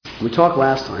We talked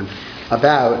last time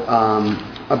about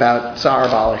Sa'ar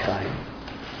Ba'alei Chayim,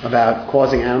 about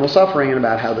causing animal suffering, and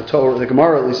about how the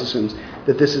Gemara at least assumes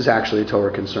that this is actually a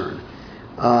Torah concern.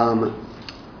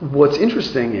 What's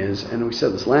interesting is, and we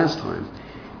said this last time,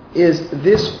 is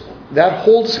that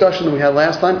whole discussion that we had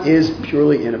last time is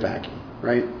purely in a vacuum,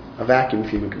 right? A vacuum of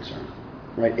human concern,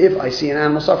 right? If I see an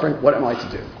animal suffering, what am I to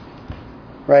do,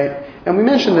 right? And we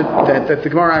mentioned that the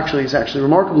Gemara is actually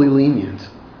remarkably lenient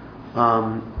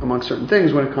among certain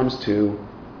things when it comes to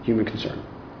human concern,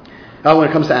 when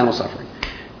it comes to animal suffering.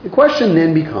 The question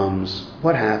then becomes,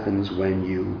 what happens when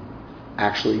you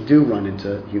actually do run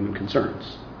into human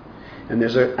concerns? And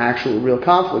there's an actual real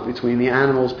conflict between the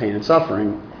animal's pain and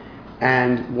suffering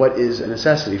and what is a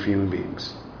necessity for human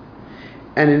beings.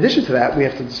 And in addition to that, we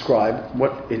have to describe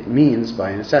what it means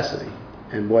by necessity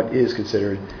and what is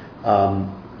considered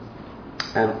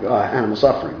animal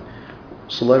suffering.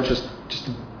 So let's just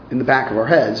in the back of our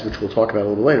heads, which we'll talk about a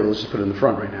little later, let's just put it in the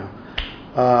front right now.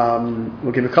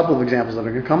 We'll give a couple of examples that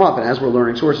are going to come up, and as we're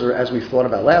learning sources, or as we thought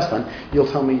about last time, you'll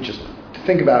tell me just to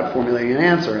think about formulating an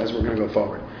answer as we're going to go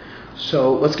forward.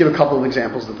 So let's give a couple of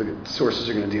examples that the sources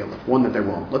are going to deal with. One that they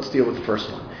won't. Let's deal with the first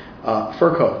one.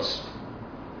 Fur coats,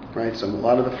 right? So a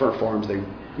lot of the fur farms, they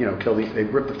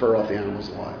rip the fur off the animals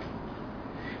alive.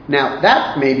 Now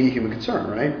that may be a human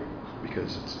concern, right?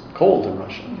 Because it's cold in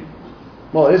Russia.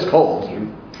 Well, it is cold,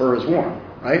 and fur is warm,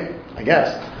 right? I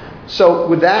guess. So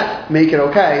would that make it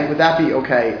okay? Would that be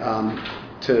okay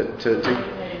to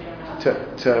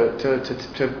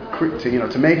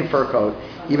make a fur coat,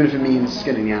 even if it means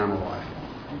skinning the animal alive?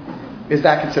 Is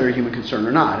that considered a human concern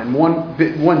or not? And one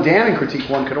damning critique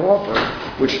one could offer,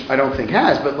 which I don't think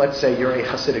has, but let's say you're a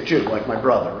Hasidic Jew, like my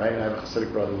brother, right? I have a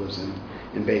Hasidic brother who lives in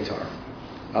Beitar.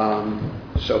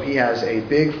 So he has a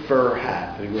big fur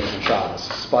hat that he wears on Shabbos,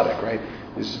 Sputnik, right?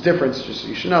 There's a difference, just so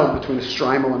you should know, between a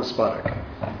strimal and a Sputnik.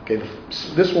 Okay,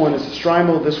 this one is a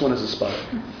strimal, this one is a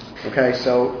Sputnik. Okay,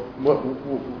 so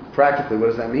practically, what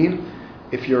does that mean?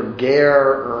 If you're Ger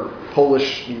or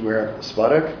Polish, you wear a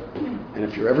Sputnik, and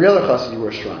if you're every other chassid, you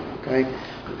wear a strimal. Okay,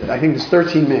 I think there's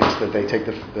 13 minutes that they take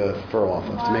the fur off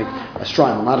of to make a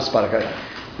strimal, not a Sputnik.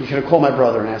 You can call my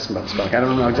brother and ask him about the Sputnik. I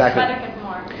don't know exactly. Sputnik is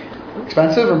more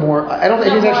expensive or more. I don't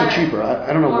think it's actually cheaper.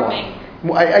 I don't know why.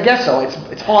 I guess so.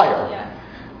 It's higher. Yeah.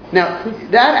 Now,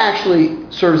 that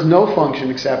actually serves no function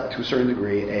except, to a certain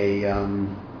degree,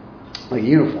 like a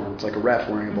uniform. It's like a ref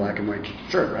wearing a black and white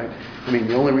shirt, right? I mean,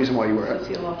 the only reason why you wear it.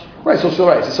 Sociological. Right, it's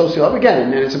a sociological.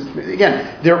 Again,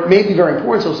 there may be very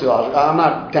important sociology. I'm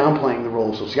not downplaying the role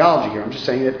of sociology here. I'm just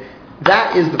saying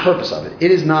that is the purpose of it. It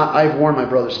is not, I've worn my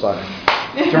brother's Sputnik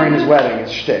during his wedding,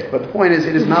 it's shtick. But the point is,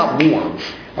 it is not warm.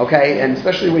 Okay, and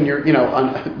especially when you're,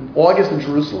 on August in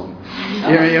Jerusalem,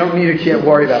 you don't need to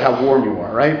worry about how warm you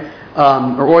are, right?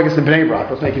 Or August in Bnei Brak,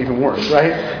 let's make it even worse,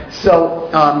 right? So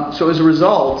as a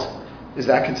result, is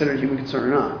that considered a human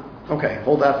concern or not? Okay,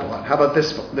 hold that thought. How about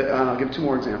this? I'll give two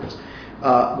more examples.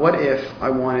 What if I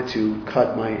wanted to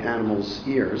cut my animal's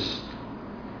ears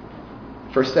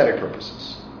for aesthetic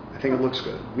purposes? I think it looks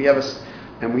good. We have a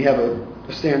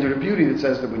standard of beauty that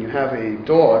says that when you have a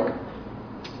dog,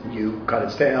 you cut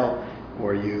its tail,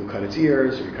 or you cut its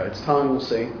ears, or you cut its tongue, we'll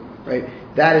see, right?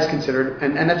 That is considered,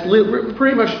 and that's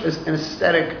pretty much an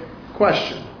aesthetic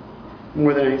question,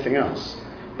 more than anything else.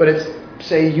 But it's,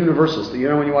 say, universal. So,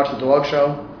 when you watch the dog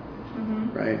show,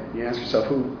 right, you ask yourself,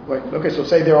 so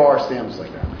say there are standards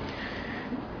like that.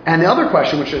 And the other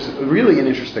question, which is really an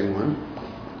interesting one,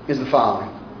 is the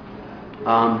following.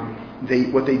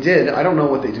 What they did, I don't know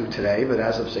what they do today, but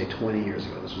as of, say, 20 years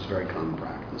ago, this was very common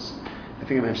practice. I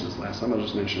think I mentioned this last time, I'll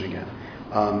just mention it again.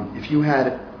 If you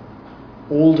had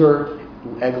older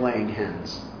egg-laying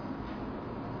hens,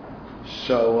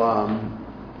 so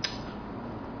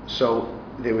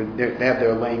they have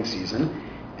their laying season,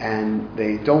 and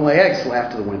they don't lay eggs till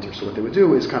after the winter. So what they would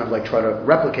do is kind of like try to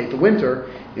replicate the winter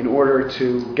in order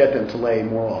to get them to lay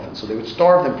more often. So they would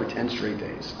starve them for 10 straight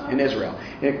days in Israel.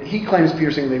 And he claims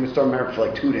piercing they would starve them for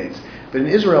like 2 days. But in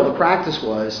Israel, the practice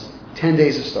was 10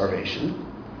 days of starvation.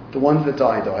 The ones that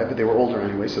died, but they were older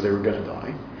anyway, so they were going to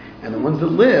die. And the ones that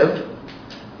live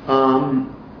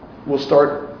will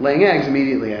start laying eggs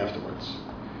immediately afterwards.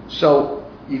 So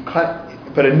you cut,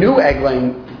 but a new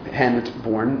egg-laying hen that's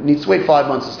born needs to wait 5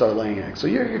 months to start laying eggs. So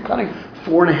you're cutting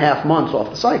 4.5 months off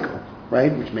the cycle,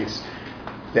 right? Which makes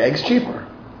the eggs cheaper.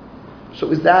 So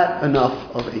is that enough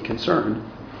of a concern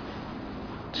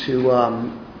to?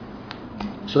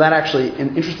 So that actually,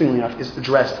 and interestingly enough, is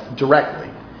addressed directly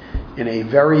in a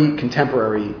very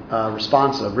contemporary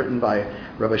responsive written by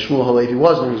Rabbi Shmuel Halevi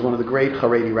Wozner, who's one of the great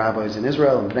Haredi rabbis in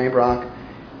Israel, in Bnei Brak.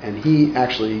 And he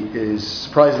actually is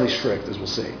surprisingly strict, as we'll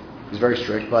see. He's very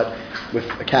strict, but with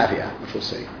a caveat, which we'll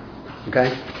see.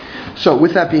 Okay? So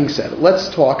with that being said, let's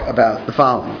talk about the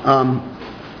following.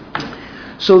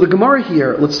 So the Gemara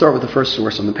here, let's start with the first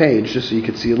source on the page, just so you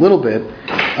can see a little bit.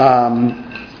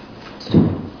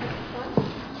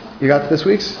 You got this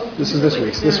week's? This is this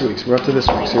week's. This week's. We're up to this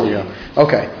week's. Here we go.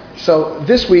 Okay. So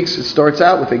this week's, it starts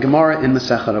out with a Gemara in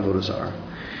Masechet Avodah Zarah.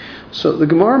 So the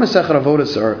Gemara Masechet Avodah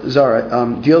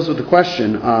Zarah deals with the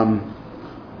question,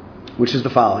 which is the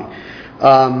following.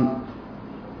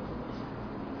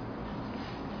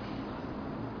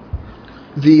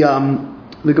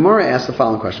 The Gemara asks the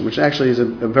following question, which actually is a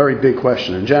very big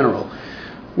question in general,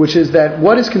 which is that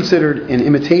what is considered an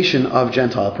imitation of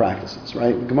Gentile practices,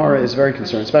 right? The Gemara is very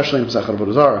concerned, especially in Masechet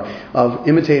Avodah Zarah, of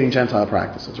imitating Gentile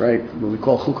practices, right? What we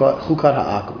call chukat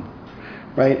ha'akum,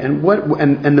 right?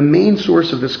 And the main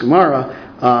source of this Gemara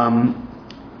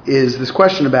is this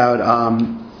question about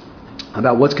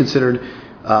what's considered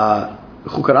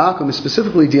chukat ha'akum, is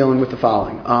specifically dealing with the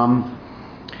following.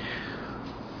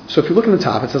 So if you look in the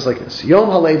top, it says like this: Yom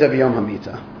Haleda v'Yom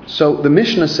Hamita. So the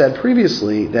Mishnah said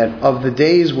previously that of the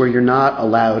days where you're not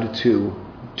allowed to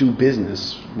do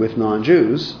business with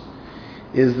non-Jews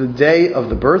is the day of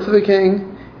the birth of the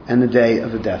king and the day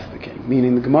of the death of the king.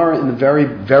 Meaning the Gemara in the very,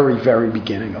 very, very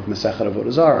beginning of Masechet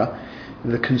Avodah Zarah,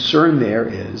 the concern there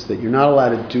is that you're not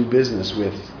allowed to do business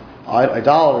with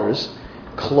idolaters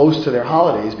close to their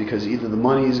holidays, because either the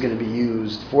money is going to be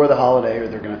used for the holiday or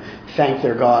they're going to thank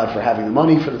their God for having the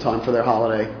money for the time for their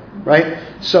holiday, right?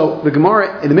 So the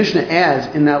Gemara, the Mishnah adds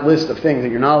in that list of things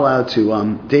that you're not allowed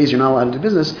to, days you're not allowed to do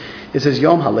business, it says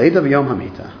Yom Haleda v'Yom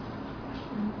Hamita.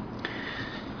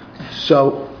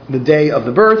 So the day of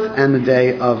the birth and the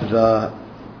day of the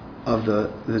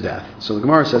death. So the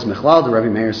Gemara says Mechlal de Rabbi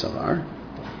Meir Savar.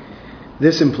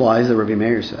 This implies that Rabbi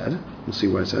Meir said, we'll see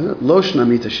what it says, Lo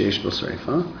shnamita sheish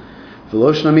b'sreifa,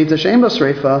 v'lo shnamita she'en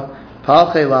b'sreifa,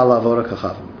 palchei la la'avoda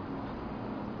kachavim.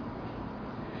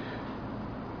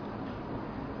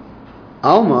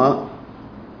 Alma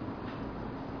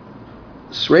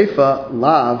sreifa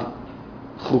lav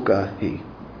chuka hi.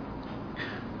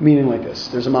 Meaning like this: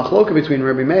 there's a machloka between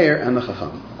Rabbi Meir and the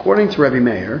Chacham. According to Rabbi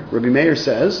Meir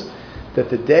says that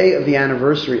the day of the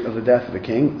anniversary of the death of the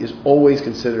king is always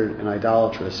considered an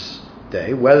idolatrous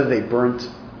day, whether they burnt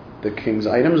the king's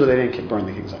items or they didn't burn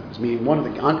the king's items. Meaning one of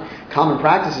the common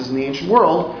practices in the ancient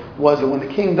world was that when the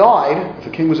king died, if the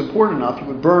king was important enough, he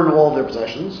would burn all of their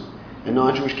possessions, and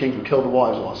non-Jewish kings would kill the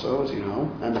wives also, as you know,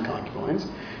 and the concubines,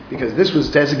 because this was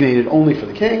designated only for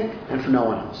the king and for no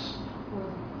one else.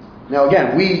 Now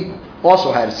again, we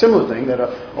also had a similar thing, that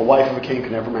a wife of a king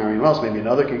could never marry anyone else. Maybe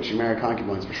another king, she married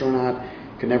concubines for sure not,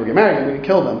 could never get married, we could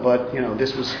kill them. But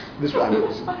this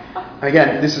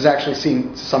is actually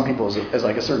seen to some people as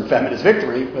like a certain feminist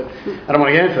victory. But I don't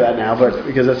want to get into that now, but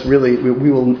because that's really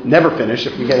we will never finish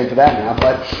if we get into that now.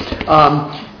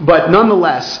 But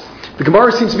nonetheless, the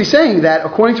Gemara seems to be saying that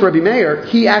according to Rabbi Meir,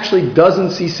 he actually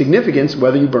doesn't see significance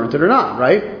whether you burnt it or not,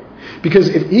 right? Because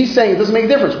if he's saying it doesn't make a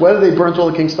difference whether they burnt all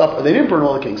the king's stuff or they didn't burn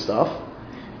all the king's stuff,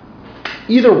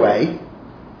 either way,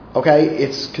 okay,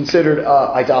 it's considered an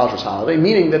idolatrous holiday,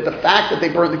 meaning that the fact that they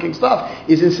burnt the king's stuff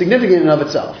is insignificant in and of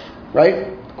itself, right?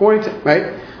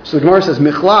 Right? So the Gemara says,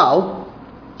 Michlal,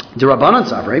 the Rabbanan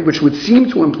Savrei, which would seem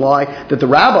to imply that the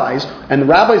rabbis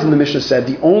in the Mishnah said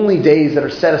the only days that are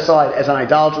set aside as an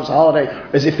idolatrous holiday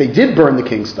is if they did burn the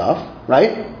king's stuff,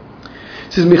 right? It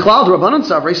says, Michlal, the Rabbanan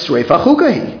Savrei, Sreifa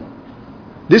Chukahi.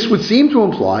 This would seem to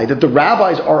imply that the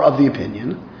rabbis are of the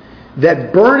opinion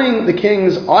that burning the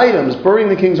king's items, burning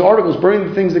the king's articles, burning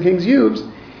the things the king's used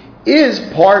is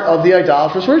part of the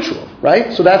idolatrous ritual,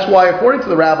 right? So that's why, according to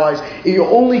the rabbis, you're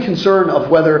only concerned of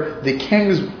whether the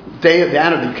king's day of the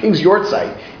anniversary, the king's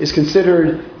yortzeit, is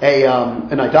considered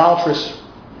an idolatrous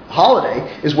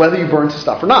holiday, is whether you burn the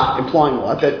stuff or not, implying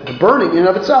what? That the burning in and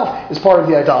of itself is part of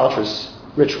the idolatrous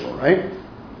ritual, right?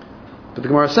 But the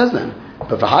Gemara says then,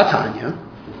 but v'hatanya,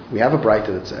 we have a braita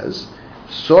that says,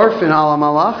 Sorfin ala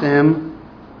malachim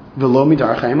v'lo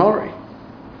midarchaim ori.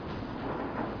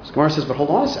 So Gemara says, but hold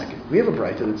on a second. We have a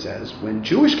braita that says, when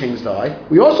Jewish kings die,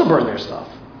 we also burn their stuff.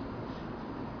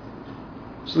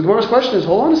 So the Gemara's question is,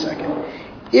 hold on a second.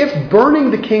 If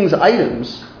burning the king's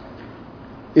items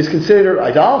is considered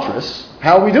idolatrous,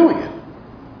 how are we doing it?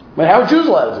 But how are Jews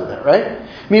allowed to do that, right?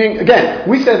 Meaning, again,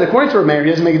 we said that according to Rabbi Meir,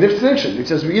 he doesn't make a distinction. He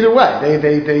says either way,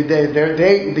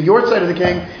 the yortzeit of the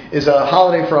king is a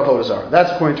holiday for Avodah Zarah.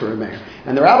 That's according to Rabbi Meir.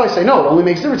 And the rabbis say, no, it only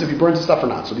makes a difference if he burns the stuff or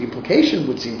not. So the implication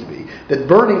would seem to be that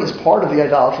burning is part of the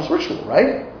idolatrous ritual,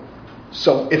 right?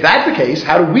 So if that's the case,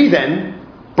 how do we then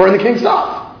burn the king's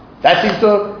stuff? That seems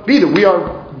to be that we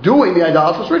are doing the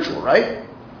idolatrous ritual, right?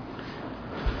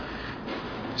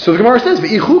 So the Gemara says,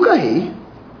 "V'ichukahi."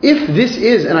 If this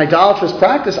is an idolatrous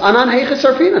practice, anan heiches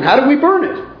sarfinan. How do we burn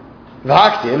it?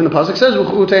 V'haktiv, and the pasuk says,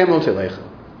 "V'chuteim lo tilecha."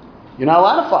 You're not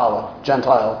allowed to follow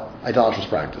Gentile idolatrous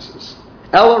practices.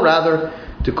 Ella, rather,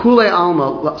 dekule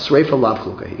alma sreifa lav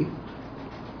chukahi.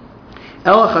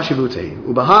 Ella chashivutei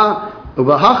ubaha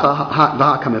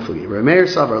v'hakamiflagi. Rabbi Meir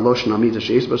savar lo shnamita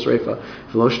sheis basreifa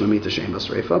v'lo shnamita shein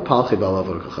basreifa palchi b'alav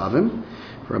v'kachavim.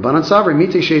 Rabbanan savar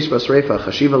mita sheis basreifa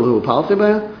chashiva lehu palchi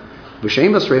b'eh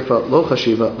v'shein basreifa lo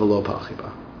chashiva v'lo palchi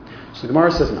b'eh. So the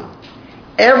Gemara says no.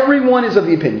 Everyone is of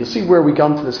the opinion. You'll see where we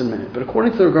come to this in a minute. But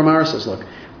according to the Gemara says, look,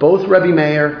 both Rabbi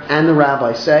Meir and the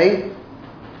Rabbi say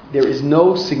there is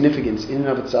no significance in and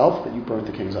of itself that you burnt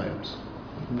the king's items.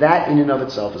 That in and of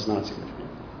itself is not significant.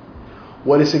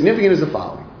 What is significant is the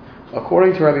following.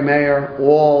 According to Rabbi Meir,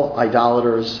 all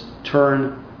idolaters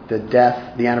turn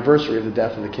the anniversary of the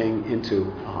death of the king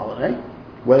into a holiday,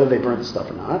 whether they burnt the stuff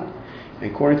or not. And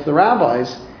according to the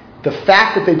rabbis, the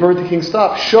fact that they burnt the king's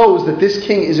stuff shows that this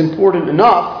king is important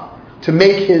enough to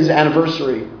make his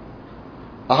anniversary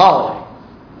a holiday.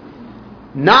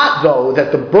 Not, though,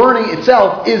 that the burning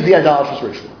itself is the idolatrous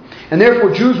ritual. And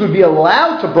therefore, Jews would be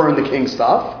allowed to burn the king's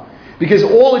stuff, because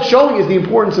all it's showing is the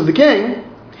importance of the king.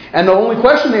 And the only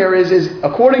question there is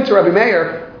according to Rabbi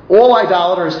Meir, all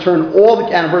idolaters turn all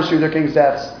the anniversary of their king's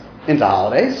deaths into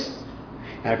holidays.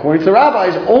 And according to the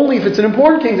rabbis, only if it's an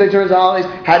important king they turn into holidays.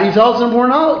 How do you tell it's an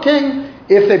important king?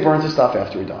 If they burnt his stuff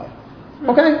after he died.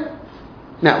 Okay?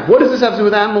 Now, what does this have to do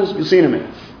with animals? You'll see in a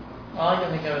minute. All I can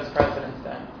think of is President's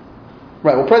Day.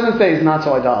 Right, well, President's Day is not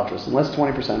so idolatrous, unless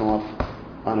 20% off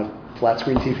on a flat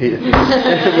screen TV,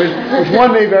 which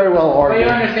one may very well argue. But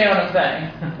you understand what I'm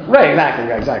saying. Right,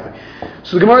 exactly.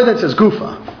 So the Gemara then says,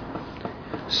 Gufa.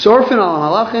 Sorfin al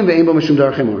malachim ve'ein bo mishum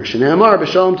darchim or shene'amar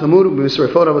b'shalom tamud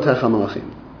b'misrefot avotecha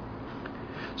malachim.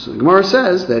 So the Gemara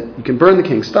says that you can burn the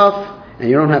king's stuff, and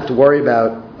you don't have to worry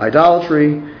about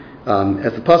idolatry.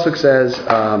 As the pasuk says,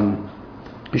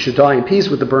 you should die in peace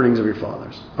with the burnings of your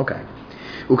fathers. Okay.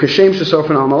 Ukashem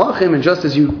shesorfin al malachim, and just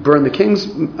as you burn the king's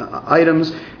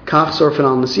items, kach sorfin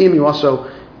al nasim, you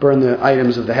also burn the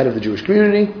items of the head of the Jewish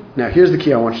community. Now, here's the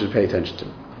key I want you to pay attention to.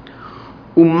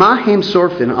 Umahim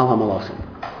sorfin al malachim.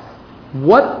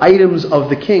 What items of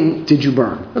the king did you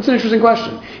burn? That's an interesting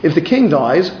question. If the king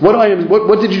dies, what items?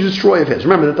 What did you destroy of his?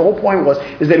 Remember that the whole point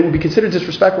is that it would be considered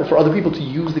disrespectful for other people to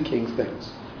use the king's things.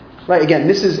 Right?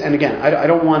 Again, I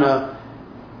don't want to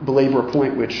belabor a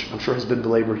point which I'm sure has been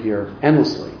belabored here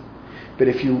endlessly. But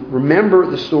if you remember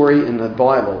the story in the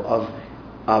Bible of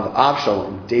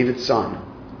Avshalom, David's son,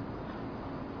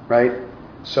 right?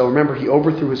 So remember, he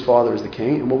overthrew his father as the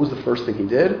king, and what was the first thing he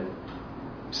did?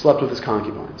 He slept with his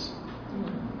concubines.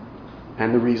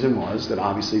 And the reason was that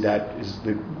obviously that is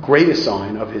the greatest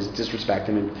sign of his disrespect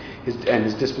and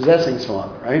his dispossessing his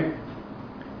father, right?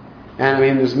 And I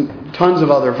mean, there's tons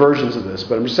of other versions of this,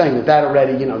 but I'm just saying that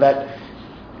already, that.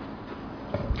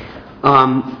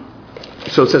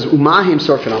 So it says, Umahim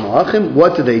sorfin amalachim.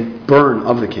 What do they burn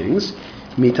of the kings?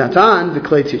 Mitatan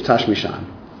v'klei tashmishan.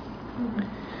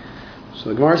 So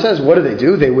the Gemara says, what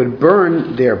do? They would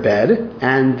burn their bed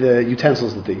and the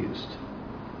utensils that they used.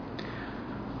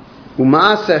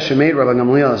 Uma'aseh shemeit Rabbi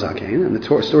Gamliel Zakein, and the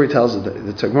story tells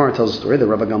the Gemara tells the story that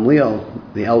Rabbi Gamliel,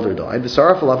 the elder, died.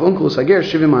 V'saraf alav unkelus hager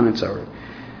shivim anin tzari.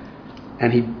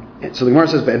 And so the Gemara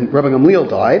says, Rabbi Gamliel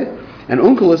died, and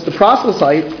unkelus, the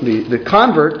proselyte, the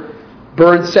convert,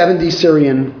 burned 70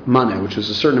 Syrian money, which was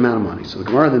a certain amount of money. So the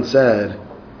Gemara then said,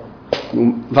 so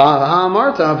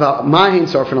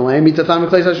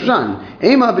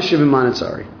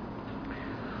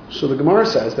the Gemara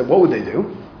says that what would they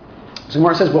do? So the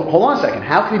Gemara says, well, hold on a second.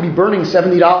 How could he be burning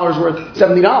 $70 worth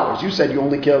 $70? You said you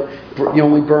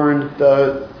only burned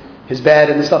his bed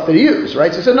and the stuff that he used,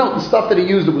 right? So he said, no, the stuff that he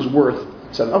used that was worth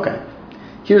 $70. Okay.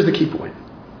 Here's the key point.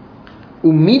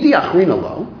 Umidi achrina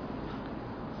lo.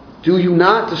 Do you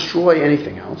not destroy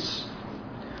anything else?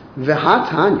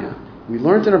 V'hatanya. We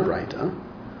learned in a Braita,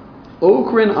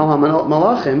 Okrin al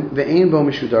malachim ve'ein bo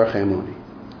mishudar chemoni.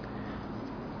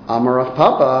 Amarav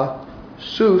Papa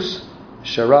sus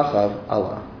sharachav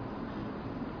Allah.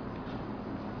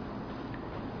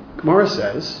 Gemara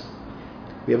says,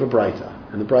 we have a Braita,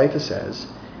 and the Braita says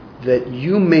that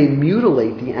you may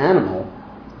mutilate the animal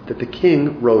that the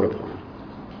king rode upon.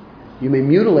 You may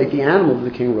mutilate the animal that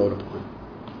the king rode upon.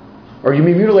 Or you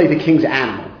may mutilate the king's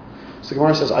animal. So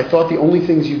Gemara says, I thought the only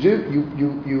things you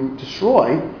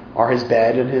destroy are his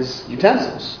bed and his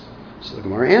utensils. So the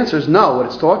Gemara answers, no, what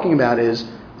it's talking about is,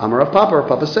 Amar Papa,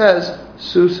 Papa says,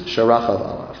 Sus Sharachav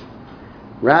Alav.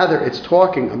 Rather, it's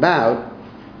talking about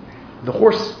the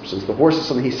horse, since the horse is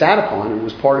something he sat upon and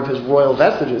was part of his royal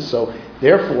vestiges, so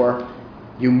therefore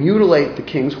you mutilate the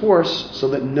king's horse so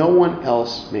that no one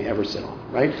else may ever sit on it,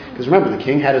 right? Because remember, the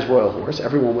king had his royal horse.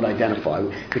 Everyone would identify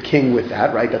the king with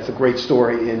that, right? That's a great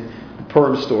story in the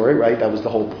Purim story, right? That was the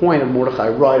whole point of Mordechai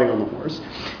riding on the horse.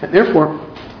 And therefore,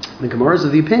 the Gemara is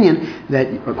of the opinion that,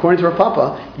 according to Rav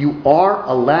Papa, you are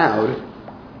allowed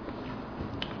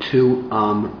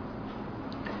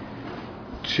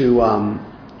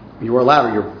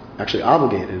you're actually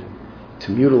obligated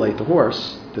to mutilate the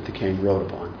horse that the king rode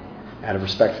upon. Out of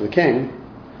respect for the king,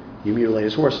 you mutilate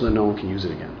his horse so that no one can use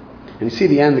it again. And you see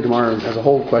the end, the Gemara has a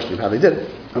whole question of how they did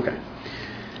it. Okay.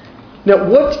 Now,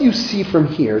 what do you see from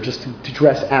here, just to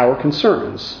address our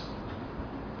concerns?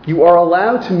 You are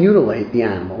allowed to mutilate the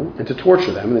animal and to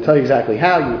torture them, and they tell you exactly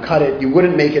how. You would cut it, you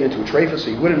wouldn't make it into a treifa, so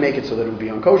you wouldn't make it so that it would be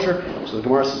unkosher. So the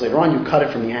Gemara says later on, you cut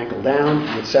it from the ankle down,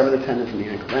 you would sever the tendon from the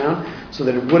ankle down, so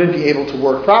that it wouldn't be able to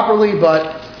work properly.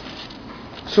 But,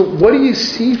 so what do you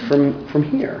see from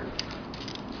here?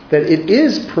 That it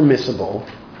is permissible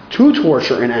to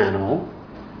torture an animal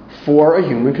for a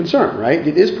human concern, right?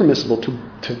 It is permissible to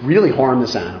really harm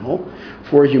this animal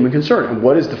for a human concern. And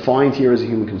what is defined here as a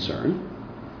human concern?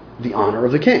 The honor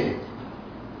of the king.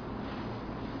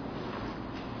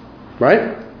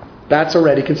 Right? That's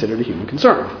already considered a human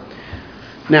concern.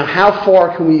 Now, how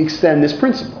far can we extend this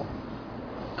principle?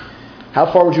 How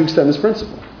far would you extend this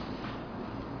principle?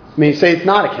 I mean, say it's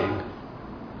not a king.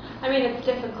 I mean, it's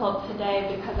difficult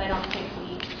today because I don't think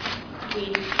we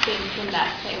think in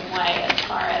that same way as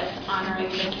far as honoring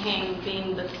the king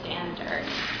being the standard.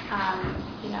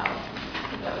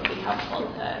 That would be helpful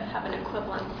to have an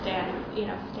equivalent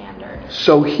standard.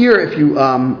 So here, if you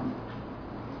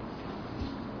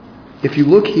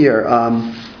look here,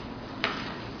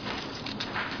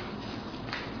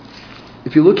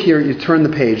 you turn the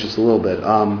page just a little bit.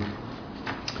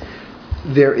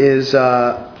 There is,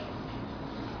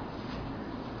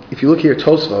 if you look here,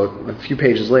 Tosfot, a few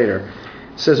pages later,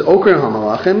 it says Okrin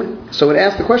HaMalachim. So it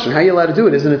asks the question, how are you allowed to do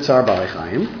it? Isn't it Tsar Balei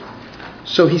Chaim?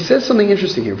 So he says something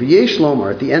interesting here. V'yesh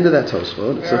Lomar, at the end of that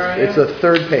Tosfot, it's the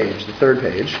third page. The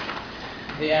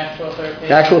actual third page?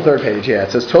 The actual third page, yeah. It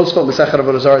says Tosfot Mesechet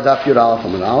Avodah Zarah Daf Yud Aleph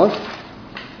Amud Aleph.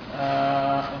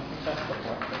 I think that's the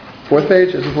fourth page. Fourth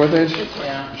page? Is it fourth page?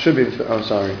 Yeah. It should be,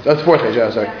 sorry. That's the fourth page,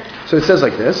 sorry. Yeah. So it says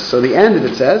like this. So the end of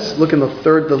it says, look in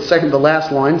second to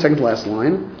last line.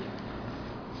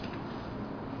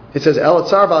 It says, El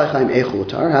Tsar Balei Chaim Eichel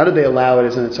Utar. How did they allow it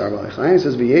as an Tsar Balei Chaim? It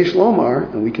says, V'yesh Lomar,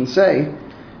 and we can say,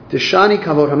 Dishani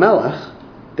Kavod HaMelech,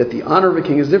 that the honor of a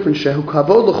king is different, Shehu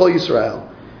Kavod L'chol Yisrael,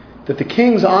 that the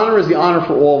king's honor is the honor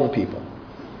for all the people.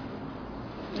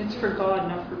 It's for God,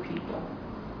 not for people.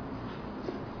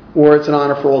 Or it's an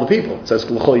honor for all the people. It says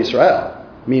L'chol Yisrael,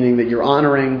 meaning that you're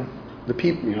honoring the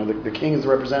people. The king is the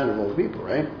representative of all the people,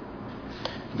 right?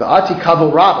 V'ati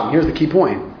Kavod Rabim, here's the key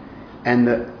point. And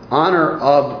the honor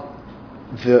of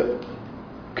the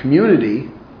community,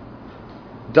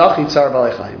 Dachi Tsar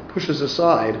Balei Chaim, pushes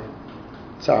aside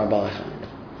Tsar Balei Chaim.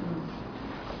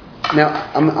 Now,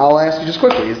 I'll ask you just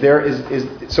quickly: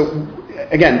 so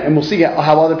again, and we'll see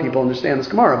how other people understand this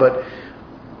Gemara, but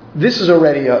this is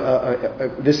already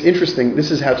this interesting.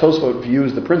 This is how Tosfot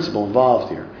views the principle involved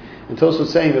here, and Tosfot is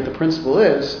saying that the principle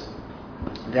is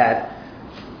that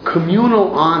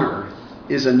communal honor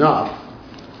is enough.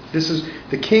 This is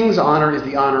the king's honor is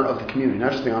the honor of the community,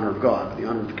 not just the honor of God, but the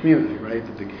honor of the community, right?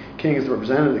 That the king is the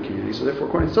representative of the community. So therefore,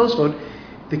 according to Tosfot,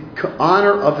 the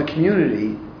honor of the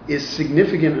community is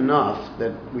significant enough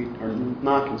that we are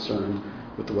not concerned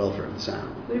with the welfare of this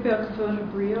animal. What about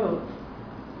Kavod Briot?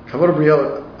 Kavod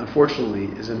Briot, unfortunately,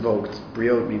 is invoked.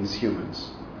 Briot means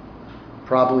humans.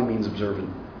 Probably means observant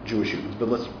Jewish humans. But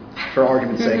let's, for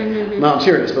argument's sake, no, I'm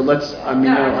serious, but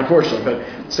unfortunately, but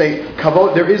say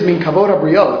Kavod, Kavod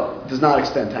HaBriot does not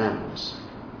extend to animals.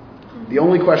 The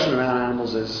only question about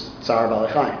animals is Tsar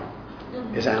Balei Chaim,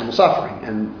 is animal suffering.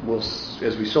 And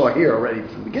as we saw here already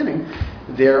from the beginning,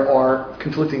 there are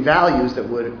conflicting values that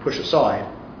would push aside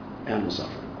animal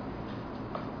suffering.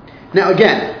 Now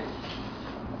again,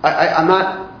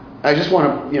 I just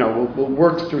want to, we'll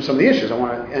work through some of the issues. I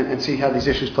want to and see how these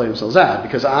issues play themselves out,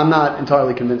 because I'm not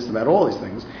entirely convinced about all these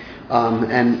things.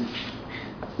 And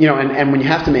when you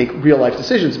have to make real life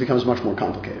decisions, it becomes much more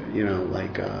complicated. You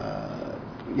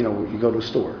go to a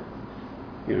store.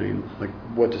 Like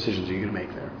what decisions are you going to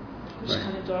make there? Which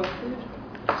kind of dog food?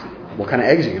 What kind of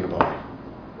eggs are you going to buy?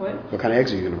 What kind of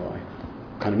eggs are you going to buy?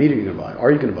 What kind of meat are you going to buy?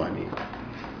 Are you going to buy meat?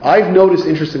 I've noticed,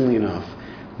 interestingly enough,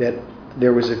 that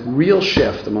there was a real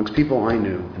shift amongst people I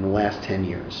knew in the last 10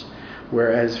 years.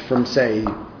 Whereas from, say,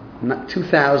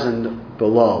 2000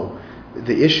 below,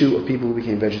 the issue of people who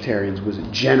became vegetarians was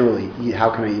generally, how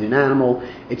can I eat an animal?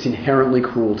 It's inherently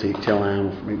cruel to kill an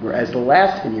animal for me. Whereas the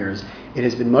last 10 years, it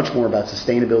has been much more about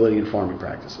sustainability and farming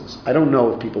practices. I don't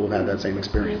know if people have had that same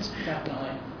experience. Definitely.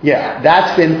 Yeah,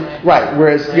 that's been, right,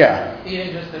 whereas, like,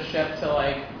 even just the shift to,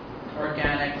 like,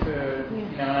 organic food,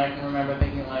 you know, and I can remember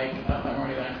thinking, like, oh, I'm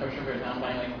already buying kosher food, now I'm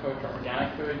buying, like, kosher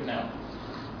organic food, no.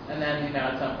 And then, you know,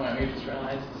 at some point we just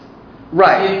realized we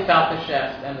felt the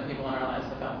shift, and the people in our lives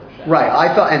have felt the shift. Right,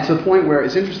 I thought, and to the point where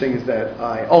it's interesting is that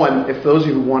and if those of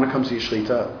you who want to come see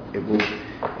Shlita,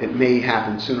 it may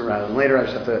happen sooner rather than later.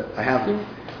 I have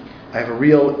a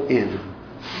reel in,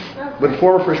 with a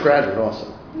former first graduate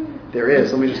also. There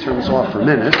is, let me just turn this off for a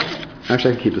minute.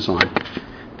 Actually, I can keep this on.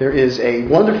 There is a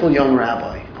wonderful young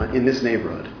rabbi in this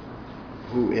neighborhood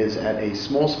who is at a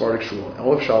small Sephardic shul.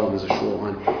 Elif Shalom is a shul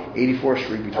on 84th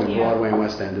Street between Broadway and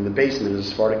West End. In the basement is a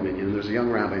Sephardic minyan, and there's a young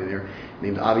rabbi there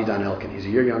named Avi Dan Elkin. He's a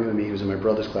year younger than me. He was in my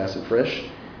brother's class in Frisch.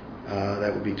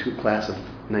 That would be class of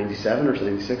 97 or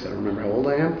 96. I don't remember how old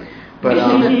I am. But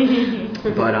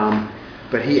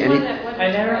he I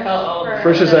never felt old.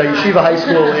 Frisch is a yeshiva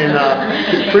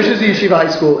high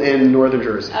school in northern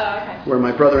Jersey, where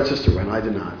my brother and sister went. I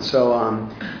did not. So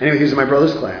anyway, he was in my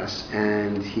brother's class,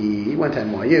 and he went to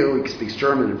NYU. He speaks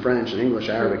German and French and English,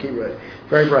 Arabic, Hebrew.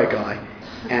 Very bright guy.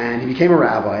 And he became a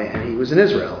rabbi, and he was in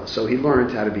Israel. So he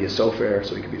learned how to be a sofer,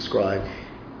 so he could be a scribe.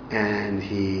 And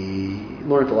he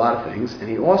learned a lot of things. And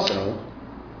he also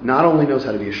not only knows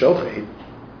how to be a shofet,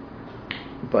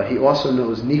 but he also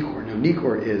knows nikor. Now,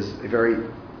 nikor is a very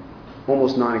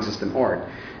almost non-existent art.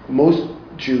 Most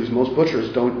butchers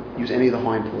don't use any of the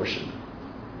hind portion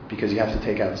because you have to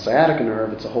take out the sciatica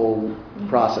nerve. It's a whole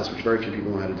process which very few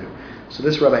people know how to do. So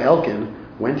this Rabbi Elkin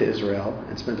went to Israel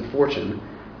and spent a fortune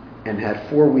and had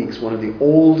 4 weeks, one of the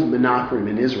old menachrim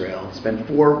in Israel, spent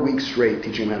 4 weeks straight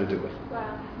teaching him how to do it.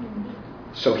 Wow.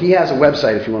 So he has a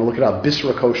website, if you want to look it up,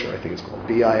 Bisra Kosher, I think it's called,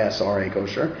 Bisra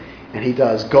Kosher. And he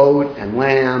does goat and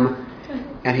lamb,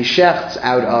 and he shechts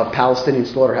out of Palestinian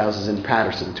slaughterhouses in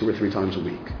Patterson 2 or 3 times a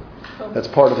week. That's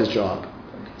part of his job.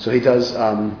 So he does.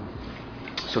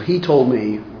 So he told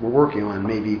me we're working on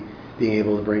maybe being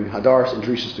able to bring Hadaris and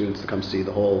Drisha students to come see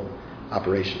the whole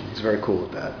operation. He's very cool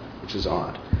with that, which is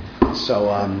odd. So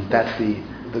that's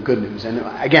the good news. And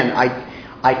again,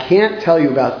 I can't tell you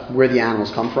about where the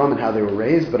animals come from and how they were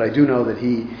raised, but I do know that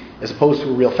he, as opposed to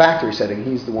a real factory setting,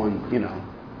 he's the one, you know.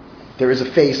 There is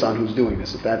a face on who's doing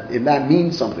this. If that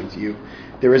means something to you,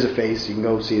 there is a face. You can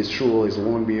go see his shul. He's a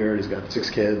long beard. He's got 6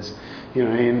 kids, you know,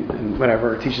 and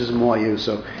whatever. Teaches them all you.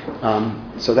 So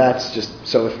that's just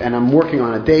so. And I'm working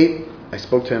on a date. I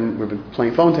spoke to him. We've been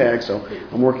playing phone tag, so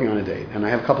I'm working on a date, and I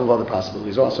have a couple of other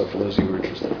possibilities also for those of you who are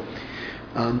interested.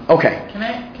 Okay. Can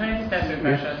I just ask you a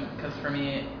question? Because for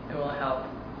me, it will help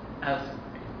as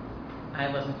I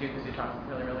listen to you because you talk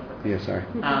really, really quickly. Yeah. Sorry.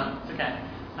 It's okay.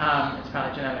 It's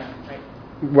probably genetic, right?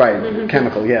 Right,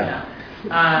 chemical, yeah.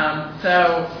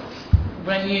 So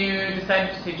when you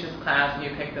decided to teach this class and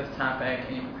you picked this topic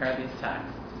and you prepared these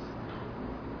texts,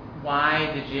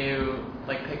 why did you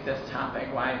pick this topic?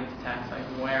 Why these texts?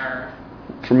 Where?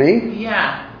 For me?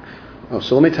 Yeah. Oh,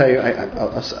 so let me tell you.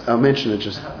 I'll mention it.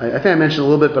 Just I think I mentioned a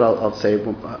little bit, but I'll say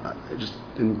it just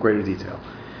in greater detail.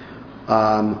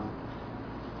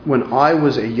 When I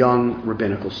was a young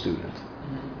rabbinical student.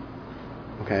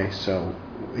 Okay, so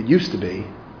it used to be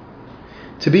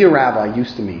a rabbi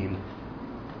used to mean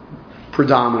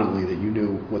predominantly that you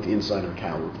knew what the inside of a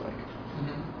cow looked like.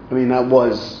 Mm-hmm. I mean, that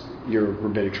was your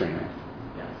rabbinic training.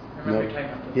 Yes, I remember you talking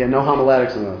about this. Yeah, no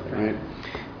homiletics and nothing, right?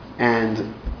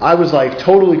 And I was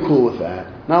totally cool with that.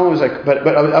 Not only was but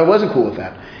I wasn't cool with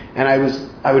that. And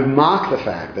I would mock the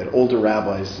fact that older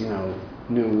rabbis,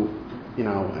 knew,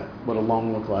 what a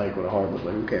lung looked like, what a heart looked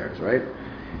like. Who cares, right?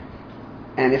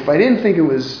 And if I didn't think it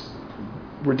was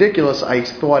ridiculous, I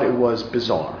thought it was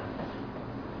bizarre.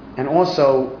 And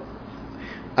also,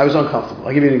 I was uncomfortable.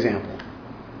 I'll give you an example.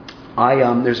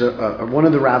 There's one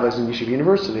of the rabbis in Yeshiva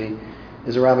University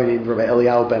is a rabbi named Rabbi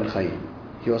Eliyahu Ben Chaim.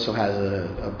 He also has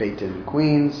a Beit Din in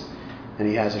Queens, and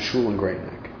he has a shul in Great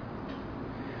Neck.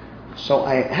 So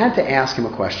I had to ask him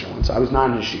a question once. I was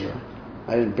not in his shiur.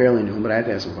 I barely knew him, but I had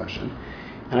to ask him a question.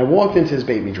 And I walked into his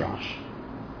Beit Midrash.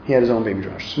 He had his own Beit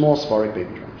Midrash, small Sephardic Beit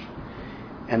Midrash.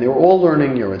 And they were all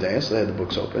learning Yerodea, so they had the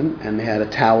books open, and they had a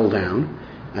towel down,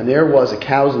 and there was a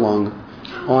cow's lung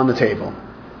on the table.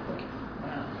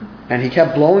 And he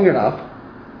kept blowing it up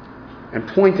and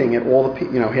pointing at all the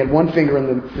people. He had one finger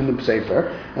in the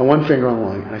sefer and one finger on the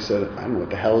lung. And I said, I don't know what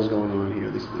the hell is going on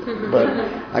here, but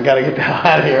I got to get the hell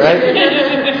out of here, right?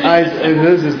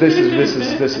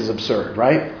 This is absurd,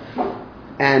 right?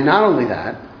 And not only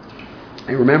that,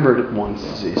 I remembered once,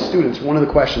 as students, one of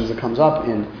the questions that comes up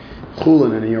in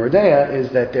Chulin and in Yoredeya is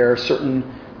that there are certain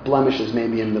blemishes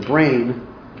maybe in the brain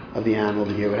of the animal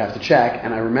that you would have to check.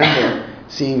 And I remember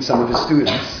seeing some of his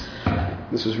students.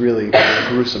 This was really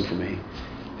gruesome for me.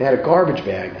 They had a garbage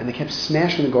bag, and they kept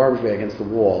smashing the garbage bag against the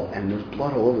wall, and there was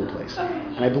blood all over the place.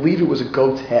 And I believe it was a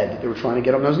goat's head that they were trying to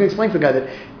get up. And I was going to explain to the guy that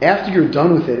after you're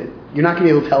done with it, you're not going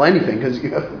to be able to tell anything, because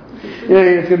it's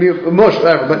going to be a mush,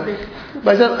 whatever. But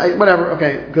I said, whatever,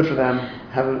 okay, good for them.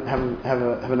 Have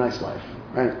a nice life,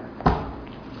 right?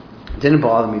 Didn't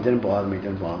bother me at all.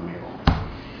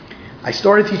 I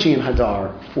started teaching in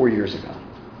Hadar 4 years ago,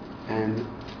 and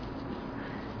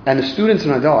the students in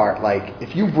Hadar, like,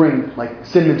 if you bring like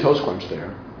cinnamon toast crunch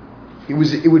there,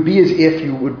 it would be as if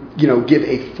you would, give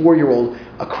a 4-year-old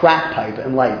a crack pipe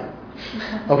and light it.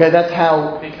 Okay, that's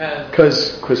how,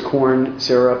 because corn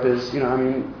syrup is,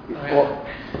 well,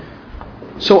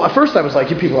 so at first I was like,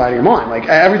 you people out of your mind. Like,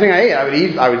 everything I ate, I would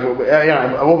eat, I would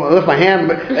lift my hand,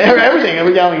 but everything they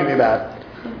were yelling at me about.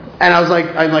 And I was like,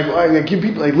 you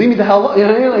people, like, leave me the hell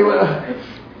alone.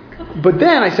 But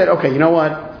then I said, okay, you know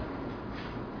what?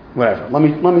 Whatever. Let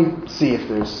me see if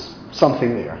there's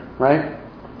something there, right?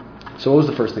 So what was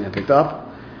the first thing I picked up?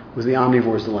 Was the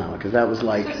omnivore's dilemma, because that was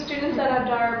like... So students at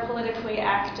Hadar are politically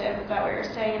active, is that what you're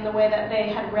saying, in the way that they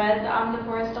had read the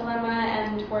omnivore's dilemma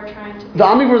and were trying to... The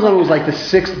omnivore's dilemma was like the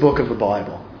 6th book of the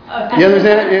Bible. Okay. You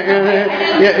understand it? I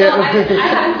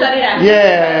haven't studied it.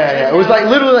 Yeah. It was like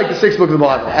literally like the 6th book of the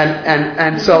Bible.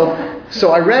 And so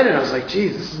I read it and I was like,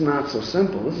 geez, this is not so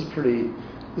simple. This is pretty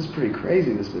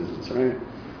crazy, this business, right?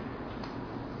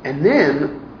 And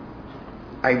then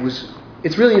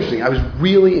it's really interesting. I was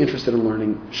really interested in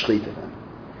learning Shlita then.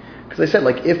 Because I said,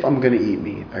 like, if I'm going to eat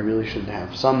meat, I really should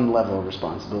have some level of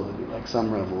responsibility, like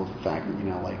some level of the fact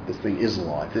that, like, this thing is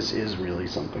alive. This is really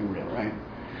something real, right?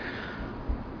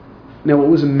 Now, what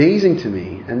was amazing to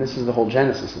me, and this is the whole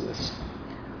genesis of this.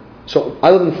 So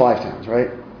I live in 5 towns, right?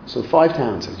 So 5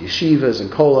 towns has yeshivas and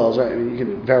kollels, right? I mean, you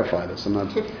can verify this.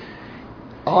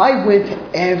 I went to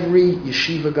every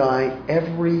yeshiva guy,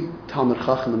 every Talmud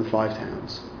Chacham in the 5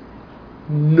 towns.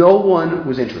 No one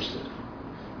was interested.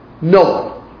 No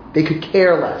one. They could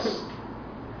care less.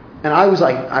 And I was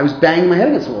banging my head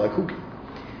against the wall, like, who?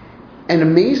 And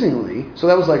amazingly,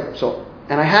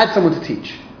 and I had someone to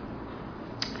teach.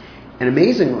 And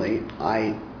amazingly,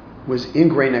 I was in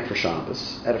Great Neck for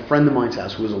Shabbos at a friend of mine's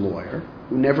house who was a lawyer,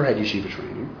 who never had yeshiva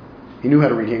training. He knew how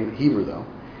to read Hebrew, though.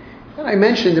 And I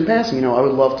mentioned in passing, I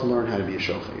would love to learn how to be a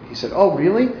shochet. He said, oh,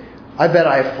 really? I bet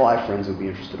I have 5 friends who would be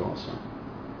interested also.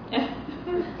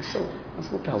 So,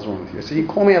 what the hell's wrong with you? I said, you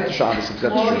call me after Shabbos.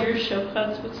 Lawyers,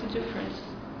 shochats, what's the difference?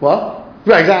 What?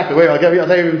 Right, exactly. Wait, I'll tell you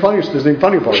even funnier. There's an even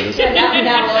funnier part of this.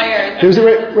 Not lawyers.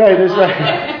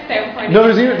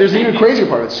 There's an even crazier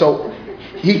part of it. So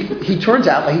he turns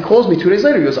out, like, he calls me 2 days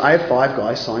later. He goes, I have 5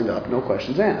 guys signed up, no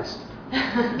questions asked.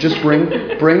 Just bring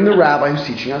the rabbi who's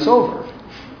teaching us over.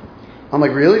 I'm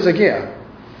like, really? He's like, yeah.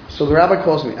 So the rabbi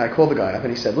calls me. I called the guy up, and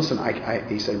he said, listen,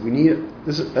 he said, we need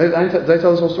this. Did I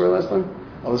tell this whole story last time?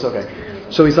 Oh, it's okay.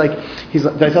 So he's like, did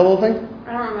I tell the whole thing?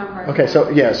 I don't remember. Okay, so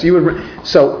yeah, so you would.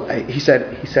 So he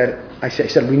said,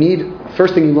 we need,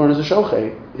 first thing you learn as a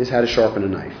shochet is how to sharpen a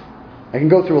knife. I can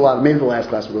go through a lot. Maybe the last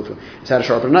class we'll go through is how to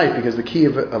sharpen a knife, because the key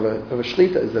of a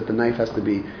shlita is that the knife has to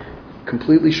be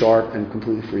completely sharp and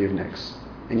completely free of nicks.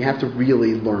 And you have to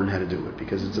really learn how to do it,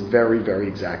 because it's a very, very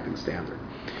exacting standard.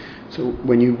 So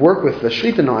when you work with the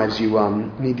shlita knives, you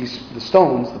need the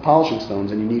stones, the polishing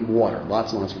stones, and you need water,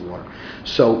 lots and lots of water.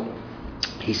 So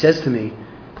he says to me,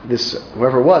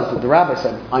 whoever it was, the rabbi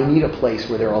said, I need a place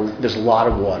where there's a lot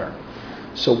of water.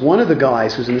 So one of the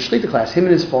guys who's in the shlita class, him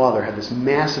and his father had this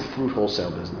massive fruit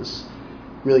wholesale business,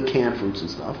 really canned fruits and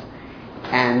stuff.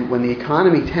 And when the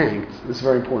economy tanked, this is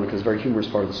very important because it's a very humorous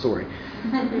part of the story,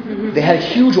 they had a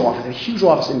huge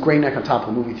office in Great Neck on top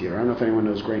of the movie theater. I don't know if anyone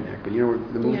knows Great Neck, but you know where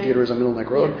the movie theater is on Middle Neck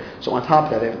Road? Yeah. So on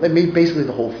top of that, they made basically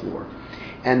the whole floor.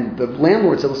 And the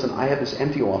landlord said, listen, I have this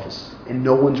empty office, and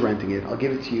no one's renting it. I'll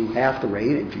give it to you half the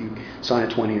rate if you sign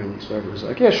a 20-year lease, whatever. It was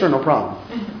like, yeah, sure, no problem.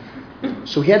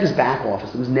 So he had this back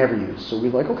office that was never used. So we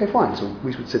were like, okay, fine. So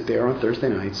we would sit there on Thursday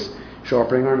nights,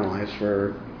 sharpening our knives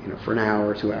for an hour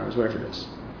or 2 hours, whatever it is.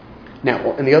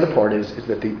 Now, and the other part is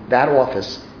that that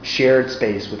office shared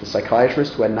space with a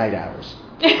psychiatrist who had night hours.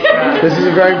 This is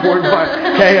a very important part.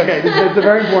 Okay, this is a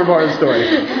very important part of the story.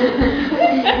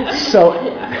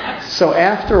 So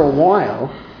after a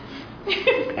while,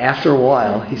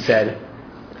 he said,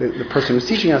 the person who was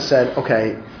teaching us said,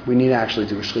 okay, we need to actually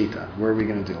do a shlita. Where are we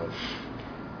going to do it?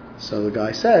 So the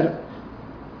guy said,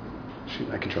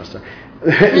 I can trust her.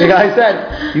 The guy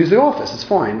said, use the office, it's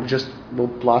fine. We'll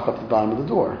block up the bottom of the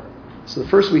door. So the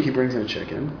first week he brings in a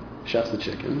chicken, chefs the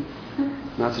chicken,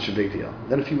 not such a big deal.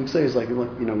 Then a few weeks later he's like,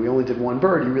 look, we only did one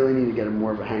bird, you really need to get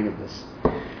more of a hang of this.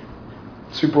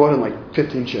 So we brought in like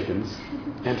 15 chickens,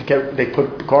 and they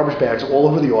put garbage bags all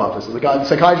over the office. And the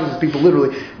psychiatrist has people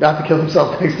literally about to kill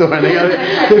themselves next door. And they got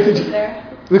 15 chickens.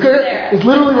 It's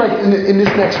literally like in this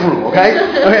next room, okay?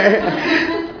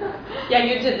 Yeah,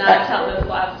 you did not tell this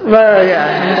last week. Right,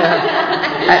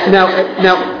 yeah.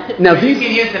 Now You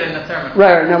can use it in the sermon.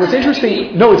 Right. Now what's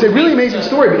interesting? No, it's a really amazing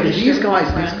story because these guys.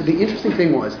 The interesting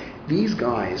thing was these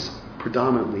guys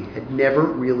predominantly had never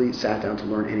really sat down to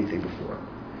learn anything before.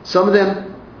 Some of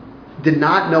them did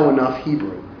not know enough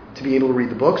Hebrew to be able to read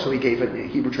the book, so he gave a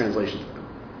Hebrew translation to them,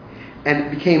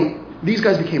 and these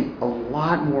guys became a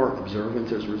lot more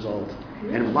observant as a result,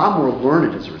 and a lot more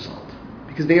learned as a result.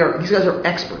 Because these guys are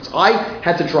experts. I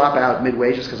had to drop out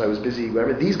midway just because I was busy,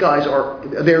 whatever. These guys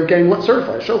they're getting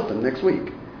certified. I show them next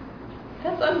week.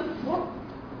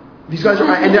 These guys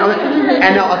are, and now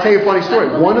I'll tell you a funny story.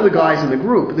 One of the guys in the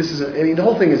group, the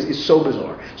whole thing is so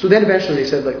bizarre. So then eventually they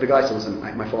said, like, the guy said, listen,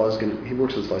 my father's he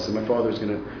works with us, and my father's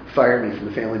going to fire me from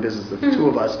the family business, the two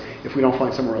of us, if we don't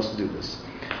find somewhere else to do this.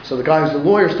 So the guy who's the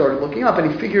lawyer started looking up, and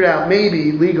he figured out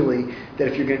maybe legally that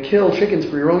if you're going to kill chickens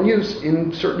for your own use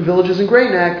in certain villages in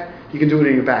Great Neck, you can do it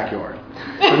in your backyard.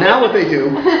 So now what they do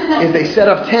is they set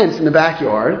up tents in the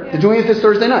backyard. They're doing it this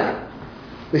Thursday night.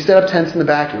 They set up tents in the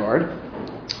backyard,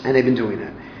 and they've been doing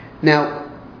that. Now,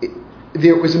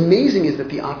 what was amazing is that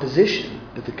the opposition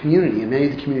that the community and many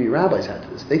of the community rabbis had to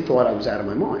this, they thought I was out of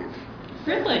my mind.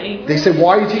 Really? They said,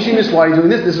 why are you teaching this? Why are you doing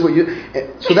this? This is what you...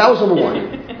 So that was number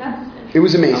one. It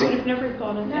was amazing. I would have never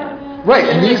thought of that. Right,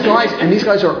 and these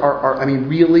guys are I mean,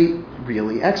 really,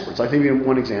 really experts. I'll give you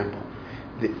one example.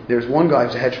 There's one guy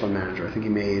who's a hedge fund manager. I think he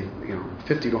made $50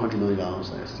 to $100 million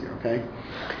last year. Okay,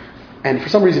 and for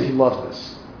some reason he loves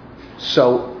this.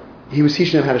 So he was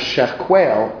teaching them how to chef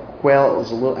quail. Quail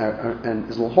is a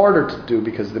little harder to do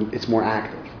because it's more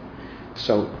active.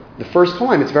 So the first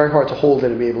time it's very hard to hold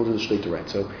it and be able to do the shlita right.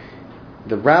 So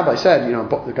the rabbi said,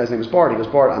 the guy's name is Bart. He goes,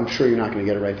 Bart, I'm sure you're not going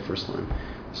to get it right the first time.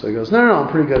 So he goes, no, I'm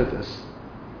pretty good at this.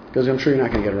 He goes, I'm sure you're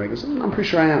not going to get it right. He goes, I'm pretty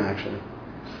sure I am, actually.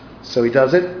 So he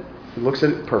does it. He looks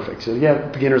at it, perfect. So yeah,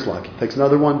 beginner's luck. He takes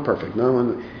another one, perfect. Another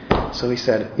one. So he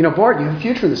said, Bart, you have a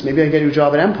future in this. Maybe I can get you a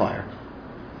job at Empire.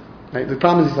 Right? The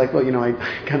problem is he's like, well, I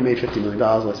kind of made $50 million.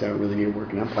 Let's say I don't really need to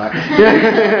work in Empire.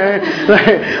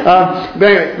 But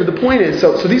anyway, but the point is,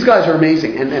 so these guys are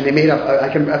amazing, and they made up.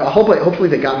 Hopefully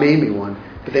they made me one,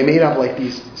 but they made up like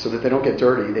these so that they don't get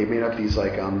dirty. They made up these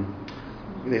like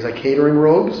catering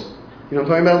robes. You know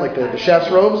what I'm talking about, like the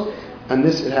chef's robes. And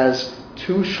it has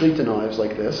 2 shlita knives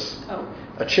like this,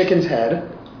 a chicken's head.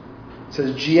 It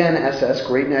says GNSS,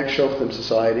 Great Neck Shoftim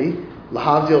Society.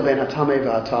 Lahavdil ben hatame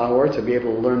v'hatahor, to be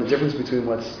able to learn the difference between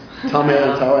what's tameh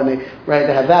and tahor, and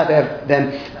they have that.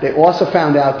 They also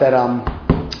found out that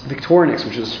Victorinox,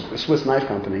 which is a Swiss knife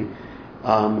company,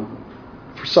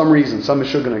 for some reason, some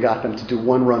Meshuggah got them to do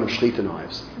one run of shlita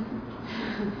knives.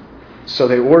 So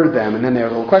they ordered them, and then they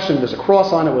had a little question: there's a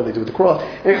cross on it. What do they do with the cross?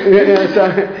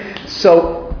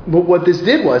 So what this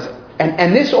did was,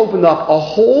 and this opened up a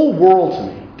whole world to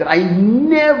me that I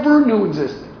never knew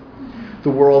existed. The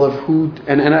world of who,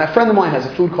 and a friend of mine has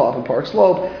a food co-op in Park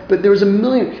Slope, but there's a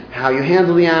million, how you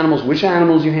handle the animals, which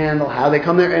animals you handle, how they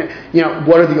come there, and,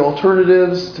 what are the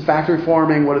alternatives to factory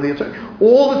farming, all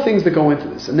the things that go into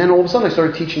this. And then all of a sudden I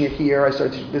started teaching it here, I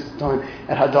started teaching this time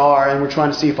at Hadar, and we're trying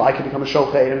to see if I could become a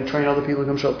shofet and train other people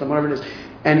to become shoftim, whatever it is.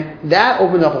 And that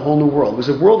opened up a whole new world. It was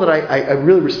a world that I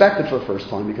really respected for the first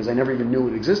time because I never even knew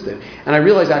it existed. And I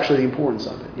realized actually the importance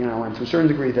of it, and to a certain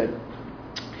degree that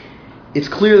it's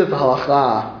clear that the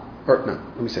halakha,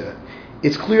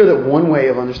 it's clear that one way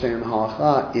of understanding the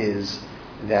halakha is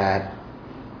that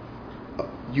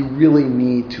you really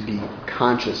need to be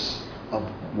conscious of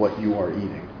what you are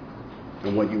eating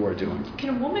and what you are doing.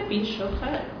 Can a woman be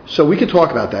shofet? So we could talk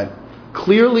about that.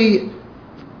 Clearly,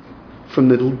 from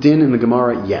the din in the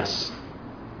Gemara, yes.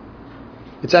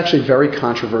 It's actually a very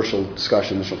controversial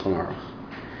discussion in the Shulchan Aruch.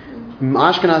 In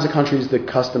Ashkenazi countries, the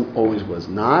custom always was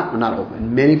not, or not open.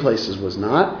 In many places was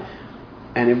not,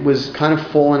 and it was kind of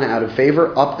fallen out of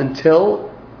favor up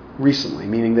until recently,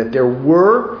 meaning that there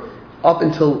were, up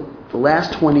until the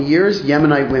last 20 years,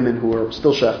 Yemenite women who were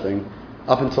still shefting,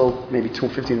 up until maybe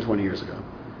 15 to 20 years ago.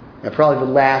 Probably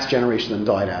the last generation of them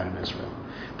died out in Israel.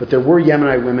 But there were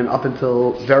Yemenite women up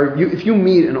until if you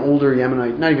meet an older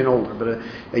Yemenite, not even older, but a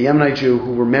Yemenite Jew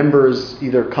who remembers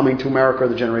either coming to America or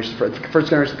the first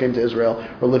generation that came to Israel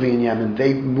or living in Yemen,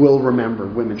 they will remember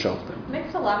women shoftim. Mixed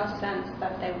makes a lot of sense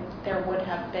that there would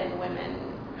have been women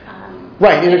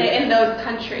right in those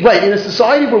countries. Right, in a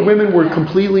society where women were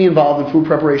completely involved in food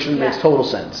preparation, it makes total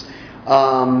sense.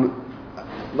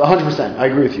 100%, I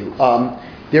agree with you.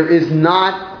 There is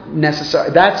not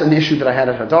necessary. That's an issue that I had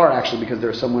at Hadar actually, because there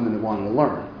are some women that wanted to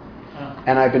learn.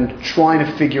 And I've been trying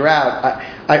to figure out,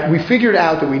 we figured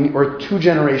out that we're 2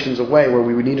 generations away where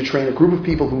we would need to train a group of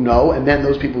people who know, and then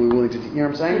those people who are willing to teach. You know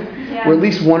what I'm saying? Yeah. We're at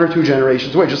least 1 or 2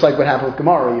 generations away, just like what happened with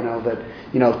Gemara, that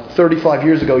 35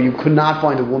 years ago you could not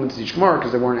find a woman to teach Gemara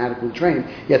because they weren't adequately trained.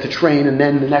 You had to train, and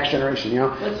then the next generation,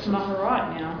 What's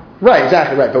Maharat now? Right,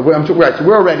 exactly, right. But so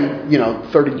we're already,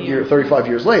 35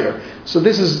 years later. So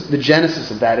this is the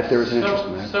genesis of that, if there is an interest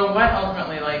in that. So what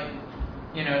ultimately,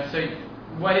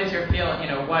 what is your feeling,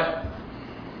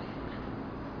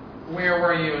 where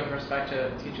were you with respect to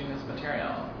teaching this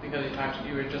material? Because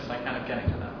you were just kind of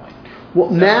getting to that point. Well,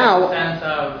 so now, the sense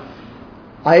of...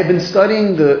 I have been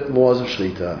studying the laws of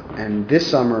Shlita, and this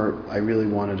summer I really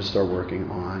wanted to start working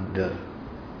on the,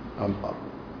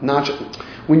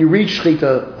 when you read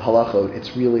Shlita halachot,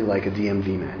 it's really like a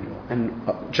DMV manual, and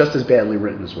just as badly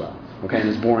written as well, okay, and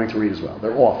it's boring to read as well.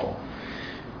 They're awful.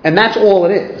 And that's all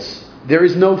it is. There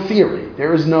is no theory.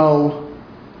 There is no,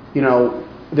 meta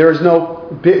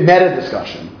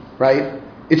discussion, right?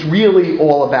 It's really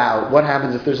all about what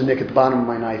happens if there's a nick at the bottom of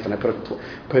my knife and I put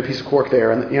a piece of cork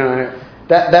there, and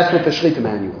that's what the Shlita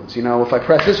manual is. If I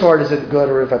press this hard, is it good?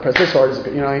 Or if I press this hard, is it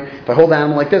good? If I hold the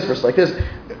animal like this versus like this.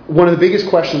 One of the biggest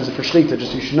questions for Shlita,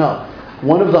 just so you should know,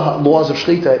 one of the laws of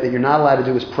Shlita that you're not allowed to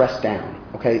do is press down.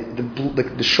 Okay,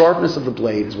 the sharpness of the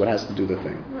blade is what has to do the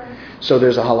thing. Right. So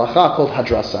there's a halacha called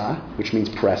hadrasa, which means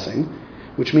pressing,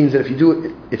 which means that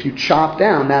if you chop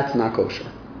down, that's not kosher.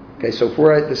 Okay, so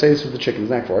to say this with the chicken's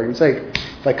neck, for argument's sake,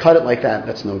 if I cut it like that,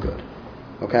 that's no good.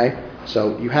 Okay,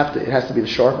 so it has to be the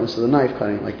sharpness of the knife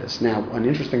cutting it like this. Now, an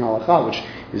interesting halacha, which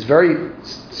is very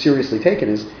seriously taken,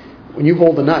 is when you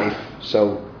hold a knife.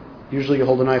 So usually you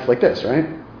hold a knife like this, right?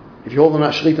 If you hold a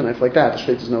Shlita knife like that, the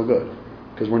Shlita is no good.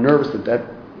 Because we're nervous that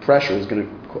pressure is going to...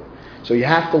 So you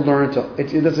have to learn to...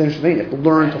 That's an interesting thing. You have to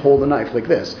learn to hold a knife like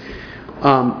this.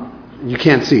 You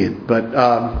can't see it, but you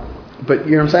know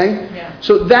what I'm saying? Yeah.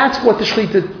 So that's what the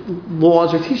Shlita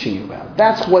laws are teaching you about.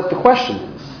 That's what the question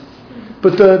is.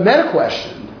 But the meta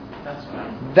question,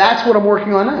 that's what I'm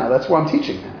working on now. That's what I'm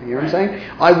teaching now. You know what I'm saying?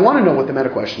 I want to know what the meta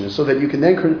question is so that you can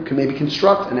then can maybe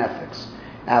construct an ethics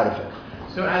out of it.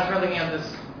 So as we're looking at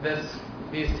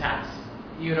these texts,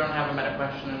 you don't have a meta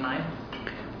question in mind?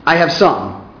 I have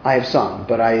some,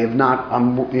 but I have not.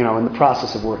 I'm in the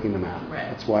process of working them out. Right.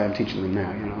 That's why I'm teaching them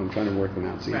now. I'm trying to work them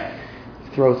out. See, right.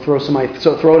 throw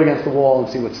it against the wall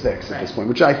and see what sticks at this point,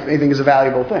 which I think is a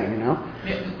valuable thing. Yeah,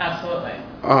 absolutely.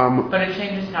 But it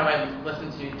changes how I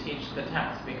listen to you teach the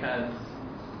text because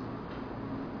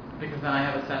then I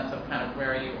have a sense of kind of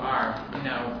where you are.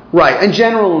 Right. In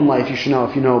general in life, you should know,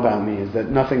 if you know about me, is that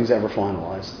nothing's ever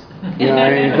finalized. It's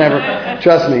never.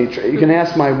 Trust me. You can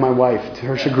ask my wife, to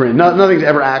her chagrin. Nothing's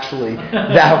ever actually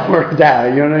that worked out.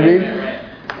 You know what I mean? Right.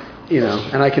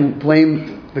 And I can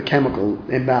blame the chemical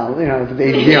imbalance. The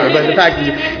ADR. But the fact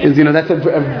is, that's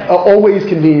a always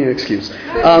convenient excuse.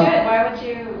 Why would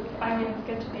you? I mean, it's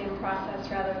good to be in process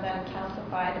rather than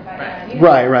calcified by your ideas.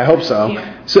 Right. Hope so. Yeah.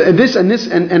 So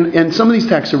and some of these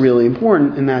texts are really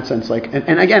important in that sense.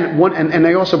 And again, and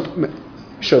they also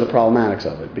show the problematics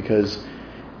of it because,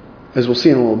 as we'll see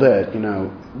in a little bit,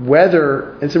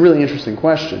 whether it's a really interesting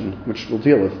question, which we'll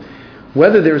deal with.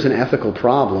 Whether there's an ethical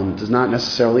problem does not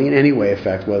necessarily in any way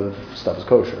affect whether the stuff is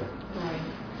kosher,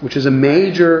 which is a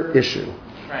major issue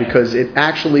because it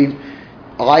actually,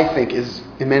 I think, is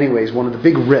in many ways one of the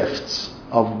big rifts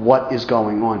of what is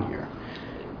going on here.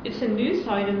 It's a news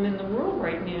item in the world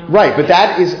right now. Right, but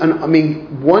that is,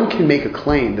 one can make a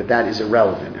claim that is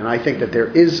irrelevant, and I think that there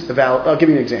is a valid. I'll give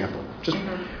you an example, just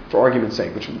for argument's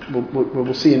sake, which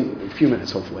we'll see in a few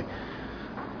minutes, hopefully.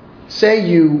 Say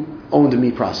you owned a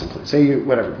meat processing plant. Say you,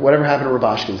 whatever happened to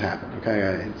Rabashkin's happened.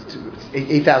 Okay,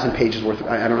 it's 8,000 pages worth.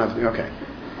 I don't have. Okay,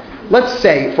 let's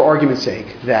say, for argument's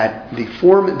sake, that the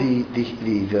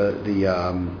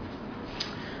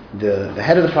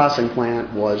head of the processing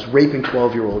plant was raping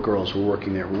 12-year-old girls who were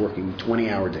working there, who were working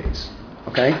 20-hour days.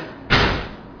 Okay,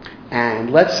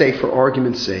 and let's say, for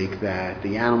argument's sake, that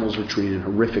the animals were treated in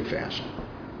horrific fashion,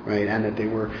 right, and that they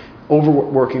were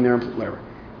overworking their whatever.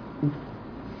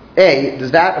 A,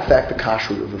 does that affect the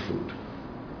kashrut of the food?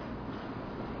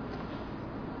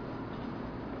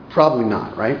 Probably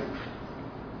not, right?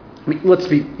 Let's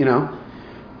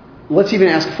even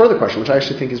ask a further question, which I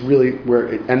actually think is really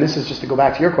and this is just to go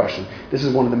back to your question, this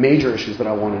is one of the major issues that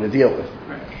I wanted to deal with.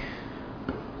 Right.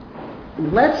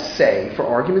 let's say, for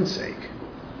argument's sake,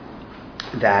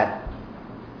 that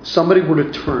somebody were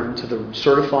to turn to the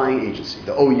certifying agency,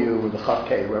 the OU or the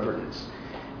Chavkei, whoever it is,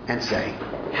 and say,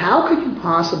 how could you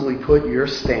possibly put your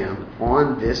stamp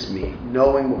on this meat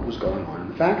knowing what was going on in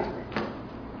the factory?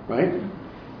 Right?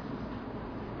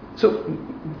 So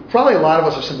probably a lot of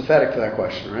us are sympathetic to that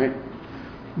question, right?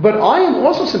 But I am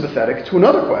also sympathetic to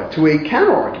another question, to a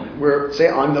counter argument, where, say,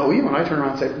 I'm the OU, and I turn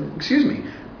around and say, excuse me,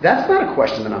 that's not a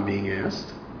question that I'm being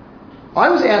asked. I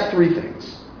was asked three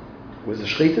things. Was the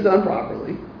shechita done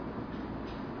properly?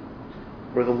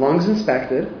 Were the lungs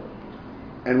inspected?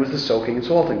 And was the soaking and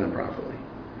salting done properly?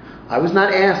 I was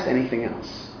not asked anything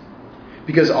else.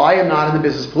 Because I am not in the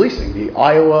business of policing. The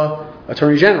Iowa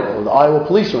Attorney General or the Iowa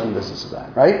police are in the business of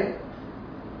that, right?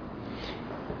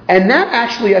 And that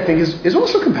actually, I think, is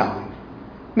also compelling.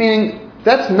 Meaning,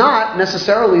 that's not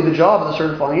necessarily the job of the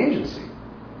certifying agency.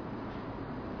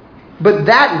 But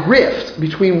that rift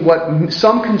between what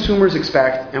some consumers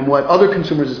expect and what other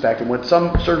consumers expect and what some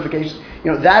certifications,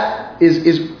 that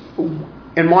is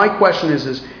and my question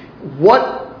is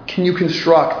what can you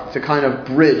construct to kind of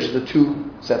bridge the two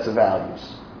sets of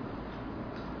values?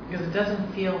 Because it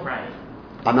doesn't feel right.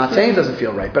 I'm not saying it doesn't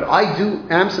feel right, but I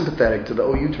am sympathetic to the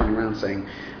OU turning around saying,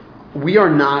 we are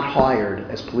not hired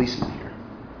as policemen here.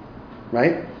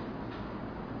 Right?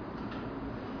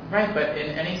 Right, but in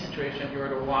any situation, if you were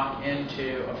to walk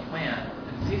into a plant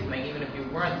and see something, even if you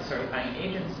weren't the certifying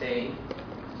agency...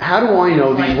 How do I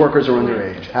know these workers are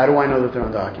underage? How do I know that they're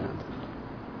undocumented?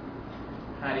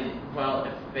 How do you... Well,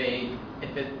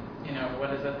 what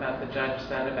is it that the judge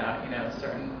said about,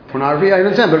 certain... Pornography? I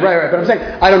understand, but right, but I'm saying,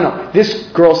 I don't know. This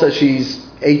girl says she's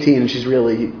 18 and she's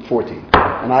really 14.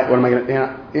 And what am I going to...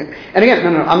 And again,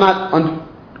 no, I'm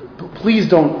not... Please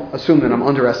don't assume that I'm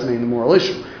underestimating the moral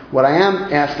issue. What I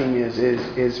am asking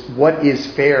is what is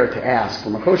fair to ask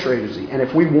from a kosher agency? And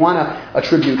if we want to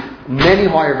attribute many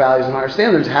higher values and higher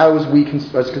standards, how is we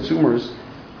as consumers...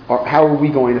 How are we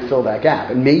going to fill that gap?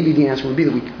 And maybe the answer would be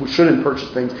that we shouldn't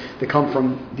purchase things that come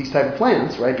from these type of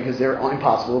plants, right? Because they're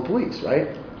impossible to police, right?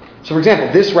 So, for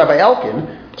example, this Rabbi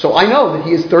Elkin, so I know that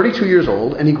he is 32 years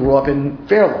old and he grew up in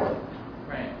Fairlawn.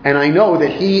 Right. And I know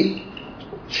that he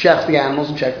chefs the animals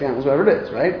and checks the animals, whatever it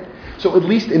is, right? So at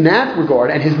least in that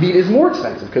regard, and his meat is more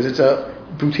expensive because it's a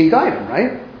boutique item,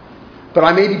 right? But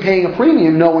I may be paying a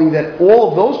premium knowing that all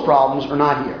of those problems are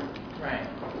not here.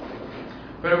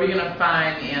 But are we going to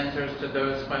find the answers to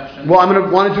those questions? Well, I'm going to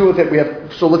want to do with it.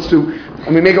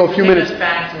 We may go a few minutes.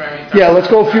 Let's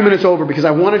go a few minutes over because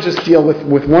I want to just deal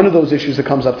with one of those issues that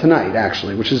comes up tonight,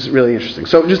 actually, which is really interesting.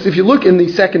 So just if you look in the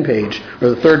second page, or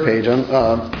the third page, on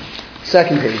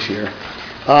second page here,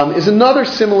 is another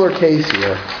similar case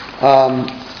here,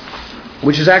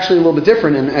 which is actually a little bit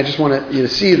different, and I just want you to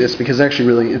see this because it's actually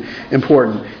really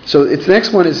important. So its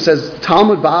next one says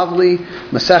Talmud Bavli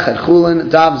Masechet Chulin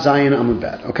Daf Zayin Amud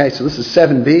Bet. Okay, so this is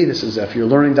 7b. This is if you're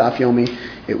learning Daf Yomi,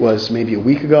 it was maybe a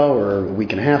week ago or a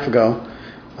week and a half ago.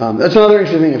 That's another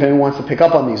interesting thing. If anyone wants to pick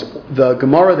up on these, the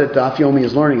Gemara that Daf Yomi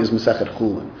is learning is Masechet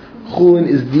Chulin. Chulin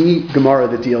is the Gemara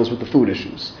that deals with the food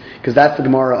issues because that's the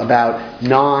Gemara about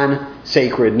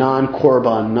non-sacred,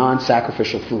 non-korban,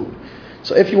 non-sacrificial food.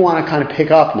 So if you want to kind of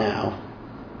pick up now,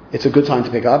 it's a good time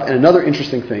to pick up. And another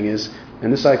interesting thing is,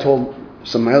 and this I told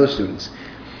some of my other students,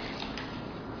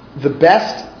 the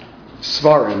best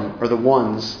svarim are the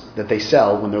ones that they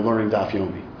sell when they're learning Daf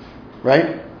Yomi,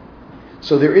 right?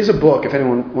 So there is a book, if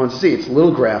anyone wants to see, it's a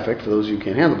little graphic for those of you who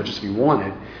can't handle it, but just if you want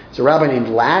it. It's a rabbi named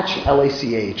Lach,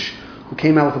 L-A-C-H, who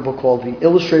came out with a book called The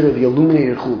Illustrator of the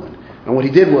Illuminated Chulin. And what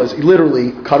he did was, he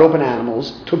literally cut open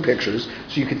animals, took pictures,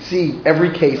 so you could see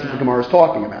every case that the Gemara is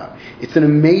talking about. It's an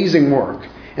amazing work.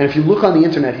 And if you look on the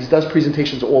internet, he does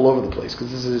presentations all over the place,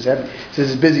 because this is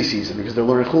his busy season, because they're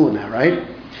learning Chulin now, right?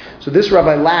 So this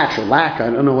Rabbi Lach, or Lach, I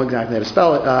don't know exactly how to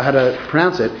spell it, how to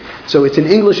pronounce it. So it's in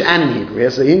English and in Hebrew. He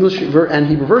has the English and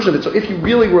Hebrew version of it. So if you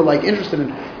really were interested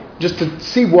in just to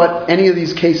see what any of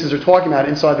these cases are talking about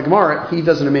inside the Gemara, he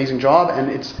does an amazing job, and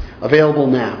it's available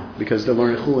now because they're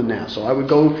learning Chulin now. So I would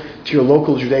go to your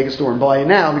local Judaica store and buy it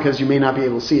now because you may not be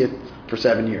able to see it for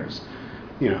 7 years.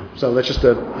 So that's just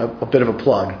a bit of a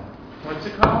plug. What's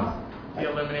it called? The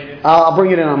Illuminated. I'll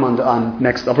bring it in on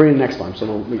next. I'll bring it in next time.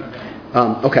 So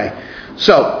okay.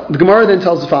 So the Gemara then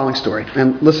tells the following story,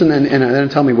 and listen and then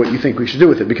tell me what you think we should do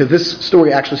with it, because this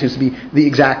story actually seems to be the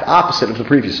exact opposite of the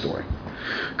previous story.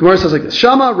 Gemara says like this: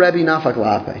 Shama Rebbe Nafak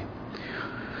Lape.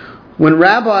 When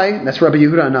Rabbi, that's Rabbi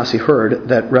Yehuda Nasi, heard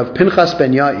that Rav Pinchas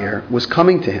ben Yair was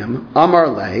coming to him, Amar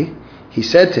Le, he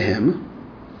said to him,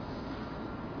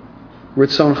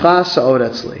 Ritzoncha Sa'od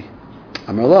Etzli,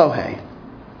 Amar Lo Hey.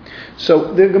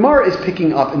 So the Gemara is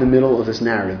picking up in the middle of this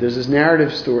narrative. There's this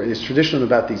narrative story, this tradition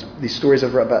about these stories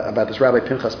about this Rabbi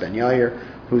Pinchas ben Yair,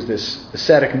 who's this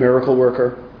ascetic miracle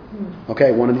worker.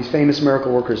 Okay, one of these famous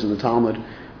miracle workers in the Talmud.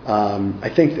 I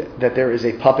think that there is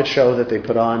a puppet show that they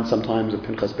put on sometimes of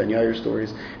Pinchas ben Yair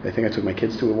stories. I think I took my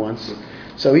kids to it once.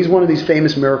 So he's one of these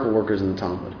famous miracle workers in the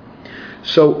Talmud.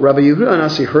 So Rabbi Yehuda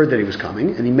Anasi heard that he was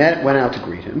coming, and he went out to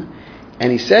greet him,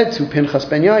 and he said to Pinchas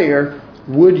ben Yair,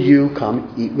 "Would you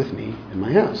come eat with me in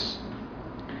my house?"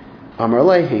 Amar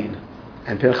lehin,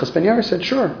 and Pinchas ben Yair said,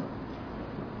 "Sure."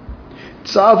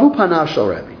 Tza'avu panav shel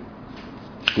Rabbi.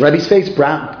 Rabbi's face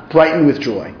brightened with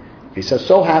joy. He says,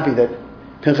 so happy that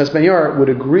Pinchas ben Yair would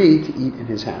agree to eat in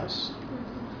his house.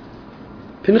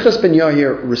 Pinchas ben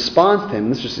Yair responds to him.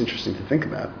 This is just interesting to think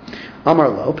about. Amar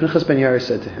lo, Pinchas ben Yair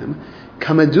said to him,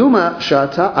 "Kamaduma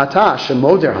shata ata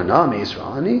shemoder hana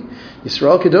meYisrael ani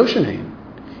Yisrael kedoshin hein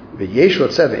v'yesh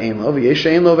rotzeh ve'ein lo v'yesh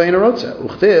she'ein lo ve'ein rotzeh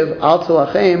uchtiv al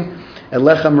tilachem et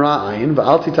lechem ra'ayin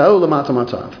v'al tita'u l'mata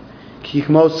matav ki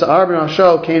kmo sa'ar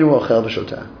b'nasho keinu ochel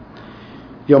v'shoteh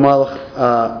yomar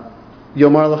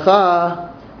lecha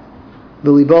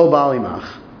v'libo ba'alimach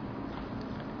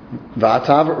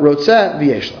v'atav rotzeh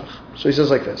v'yesh lach." So he says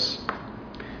like this.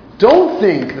 Don't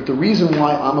think that the reason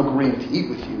why I'm agreeing to eat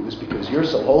with you is because you're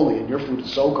so holy and your food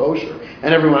is so kosher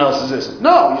and everyone else isn't.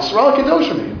 No, Yisrael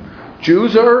Kedoshim.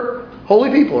 Jews are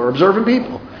holy people, or observant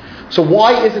people. So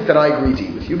why is it that I agree to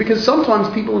eat with you? Because sometimes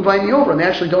people invite me over and they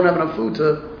actually don't have enough food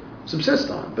to subsist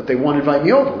on, but they want to invite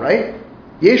me over, right?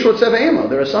 Yesh rotzeh ve'ein lo.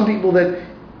 There are some people that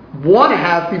want to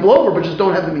have people over but just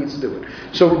don't have the means to do it.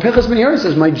 So Pinchas ben Yair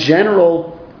says, my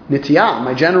general nitiyah,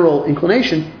 my general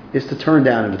inclination is to turn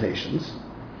down invitations.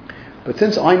 But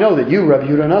since I know that you, Rabbi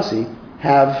Yehuda Nasi,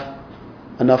 have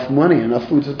enough money, enough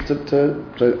food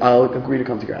to I'll agree to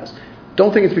come to your house.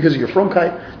 Don't think it's because of your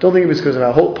frumkeit. Don't think it's because of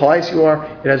how pious you are.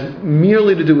 It has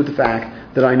merely to do with the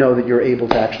fact that I know that you're able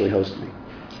to actually host me.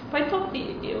 I thought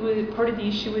it was part of the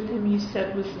issue with him you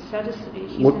said was asceticity.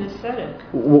 He's an ascetic.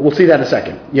 We'll see that in a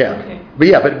second. Yeah. Okay.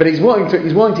 But he's willing to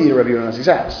eat at Rabbi Yehuda Nasi's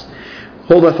house.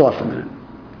 Hold that thought for a minute.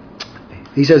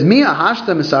 He says, Mia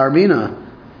hashta misarbina.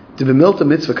 Milta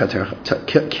mitzvah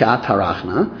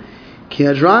katarachna, ki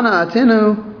hadrana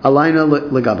atinu alayna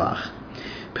legabach.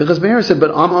 Pinchas ben Yair said,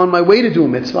 but I'm on my way to do a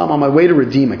mitzvah. I'm on my way to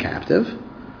redeem a captive,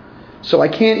 so I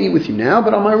can't eat with you now.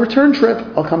 But on my return trip,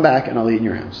 I'll come back and I'll eat in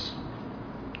your house.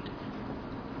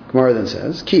 Gemara then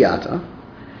says, Kiyata,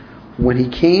 when he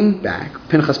came back,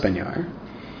 Pinchas ben Yair,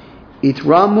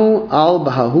 itramu al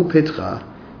bahahu pitcha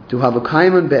to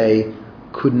havukaiman bei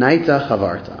kudnaita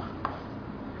chavarta.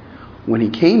 When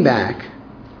he came back,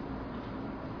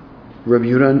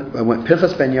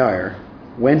 Pinchas ben Yair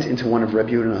went into one of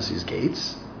Rabbi Yehuda Nasi's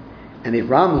gates, and he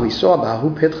saw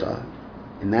Bahu Pitcha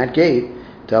in that gate,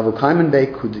 Davu Kaiman Bey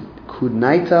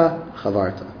Kudnaita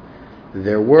Chavarta.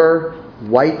 There were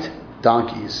white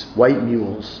donkeys, white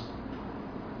mules,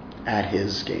 at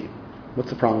his gate. What's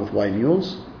the problem with white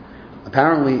mules?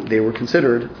 Apparently, they were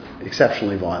considered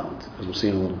exceptionally violent, as we'll see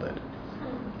in a little bit.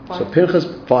 So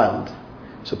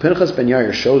Pinchas ben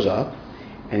Yair shows up,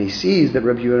 and he sees that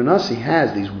Rabbi Yehuda Nasi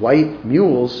has these white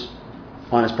mules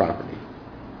on his property.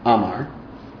 Amar,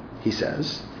 he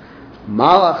says,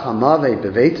 Malach hamave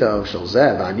beveto shel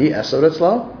zeh v'ani esod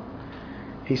etzlo.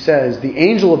 He says, the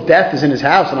angel of death is in his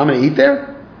house, and I'm going to eat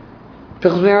there?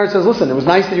 Pinchas ben Yair says, listen, it was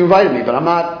nice that you invited me, but I'm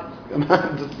not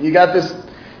you got these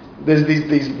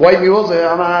white mules,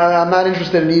 I'm not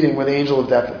interested in eating where the angel of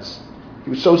death is. He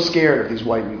was so scared of these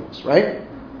white mules, right?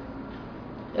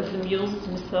 Of the mules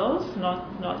themselves,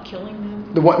 not killing them?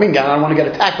 I don't want to get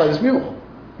attacked by this mule. You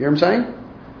hear what I'm saying?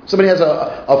 Somebody has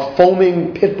a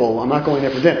foaming pit bull, I'm not going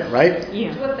there for dinner, right? Yeah.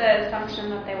 With the assumption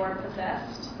that they were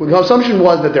possessed. Well, the assumption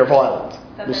was that they're violent.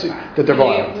 That they're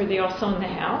violent. Were they also in the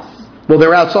house? Well,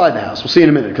 they're outside the house. We'll see in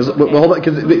a minute. Because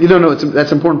you don't know,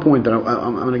 that's an important point that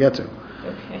I'm going to get to.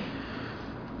 Okay.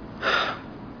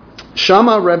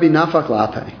 Shama Rebbe Nafak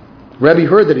Lape. Rebbe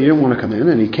heard that he didn't want to come in,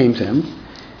 and he came to him.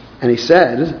 And he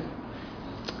said,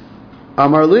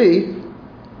 Amar li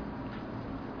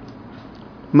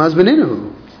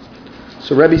mazbeninu.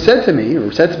 So Rebbe said to me,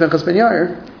 or said to Pinchas ben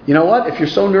Yair, you know what? If you're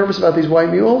so nervous about these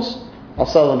white mules, I'll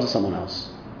sell them to someone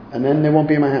else. And then they won't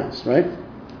be in my house, right?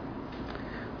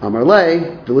 Amar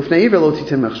le, v'lifnei iver lo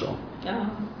titin mechshol.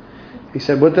 He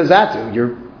said, what does that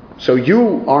do? So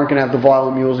you aren't going to have the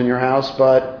violent mules in your house,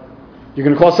 but you're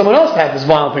going to cause someone else to have this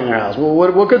violent thing in their house. Well,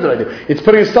 what good did I do? It's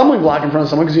putting a stumbling block in front of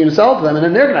someone because you're going to sell it to them, and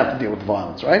then they're going to have to deal with the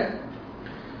violence, right?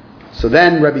 So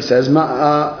then Rebbe says,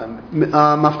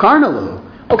 Mafkarnalu.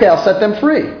 Okay, I'll set them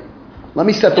free. Let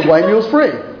me set the white mules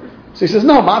free. So he says,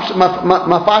 no,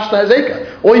 mafashta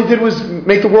hazeka. All you did was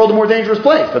make the world a more dangerous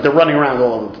place, but they're running around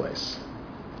all over the place.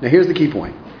 Now here's the key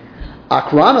point.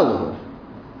 Akrana luhu.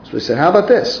 So he said, how about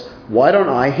this? Why don't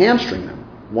I hamstring them?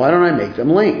 Why don't I make them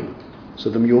lame? So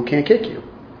the mule can't kick you.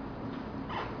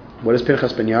 What does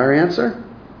Pinchas ben Yair answer?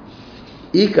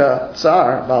 Ika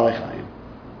tsar balei chayim.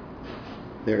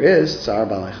 There is tsar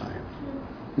balei chayim.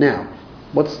 Now,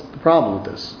 what's the problem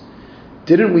with this?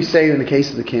 Didn't we say in the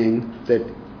case of the king that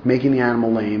making the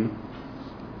animal lame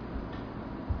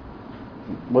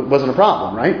wasn't a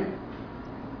problem, right?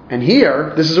 And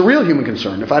here, this is a real human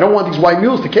concern. If I don't want these white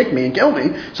mules to kick me and kill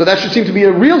me, so that should seem to be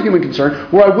a real human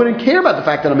concern where I wouldn't care about the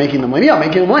fact that I'm making them lame. Yeah, I'm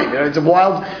making them lame. It's a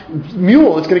wild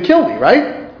mule. It's going to kill me,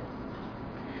 right?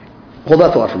 Hold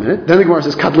that thought for a minute. Then the Gemara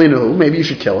says, Kadlinu, maybe you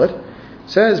should kill it. It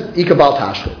says, Ikabal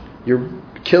Tashvit. You're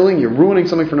killing, you're ruining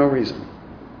something for no reason.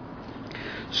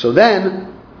 So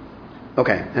then,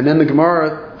 okay, and then the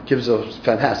Gemara gives a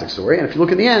fantastic story. And if you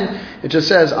look at the end, it just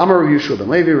says, Amar Rabbi Yeshua ben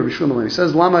Levi, Rabbi Yeshua ben Levi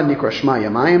says, Lama nikra shma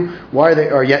yamayim, why are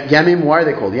they, or yemim, why are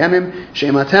they called yemim?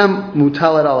 She'ematem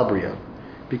mutalet ala brio.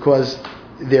 Because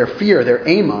their fear, their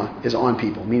ema, is on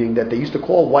people, meaning that they used to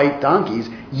call white donkeys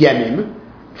yemim,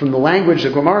 from the language the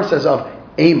Gemara says of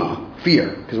ema,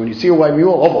 fear. Because when you see a white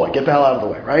mule, oh boy, get the hell out of the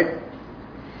way, right?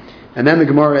 And then the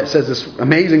Gemara says this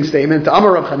amazing statement.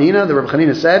 Amar Rav Chanina, the Rav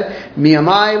Chanina said,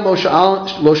 Miyamai lo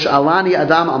sha'alani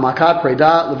adam amakat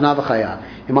preda livna v'chaya.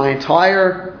 In my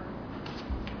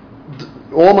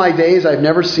all my days, I've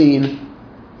never seen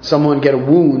someone get a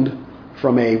wound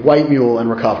from a white mule and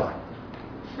recover.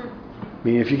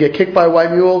 Meaning if you get kicked by a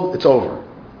white mule, it's over.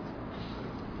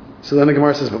 So then the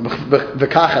Gemara says,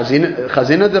 V'ka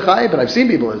chazina d'chai, but I've seen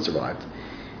people that survived.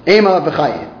 Ema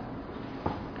v'chai.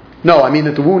 No, I mean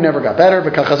that the wound never got better.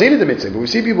 But we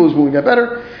see people whose wound got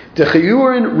better.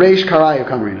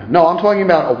 No, I'm talking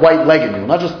about a white-legged mule,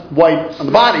 not just white on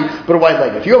the body, but a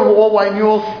white-legged. If you have an all-white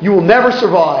mule, you will never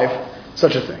survive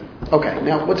such a thing. Okay,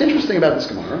 now what's interesting about this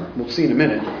Gemara, we'll see in a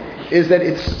minute, is that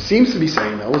it seems to be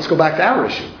saying, though, let's go back to our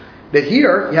issue, that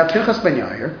here you have Pinchas ben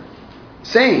Yair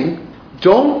saying,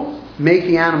 don't make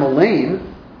the animal lame,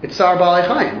 it's Sar Balei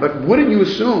Chayim. But wouldn't you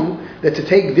assume that to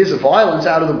take this violence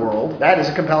out of the world, that is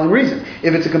a compelling reason?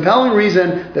 If it's a compelling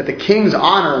reason that the king's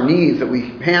honor needs that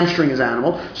we hamstring his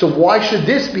animal, so why should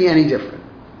this be any different?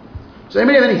 Does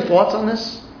anybody have any thoughts on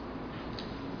this?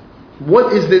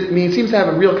 What is the? I mean, it seems to have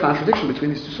a real contradiction between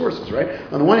these two sources, right?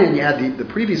 On the one hand, you had the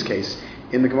previous case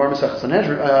in the Gemara Masechet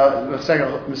Sanhedrin,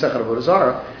 Masechet Avodah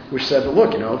Zarah, which said that,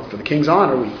 look, for the king's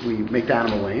honor, we make the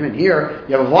animal lame, and here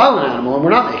you have a violent animal, and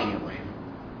we're not making it lame.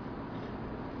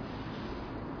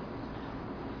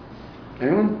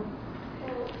 Anyone?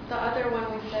 Well, the other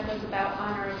one we said was about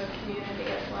honor of the community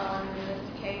as well, and in this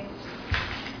case,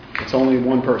 it's only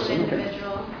one person.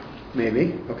 Individual. Okay.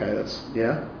 Maybe. Okay, that's,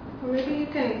 yeah. Or maybe you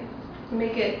can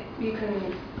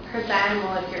hurt the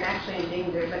animal if you're actually in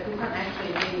danger, but he's not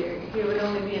actually in danger. He would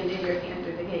only be in danger if he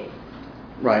entered the gate.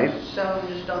 Right. So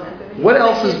just don't enter the gate. What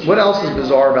else is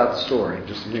bizarre about the story?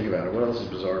 Just to think about it. What else is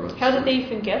bizarre about the story? How did they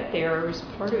even get there? Was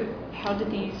part of it? How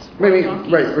did these Maybe,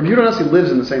 donkeys? right. Rabbi Yudonasi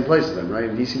lives in the same place as them, right?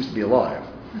 And he seems to be alive.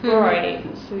 Right.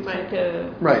 So it's like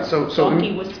a right. So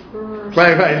donkey whisperer.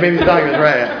 Right. Maybe the donkey was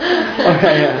right. Yeah.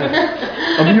 Okay.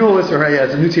 Yeah. A mule whisperer. Right, yeah.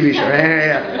 It's a new TV show.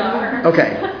 Yeah.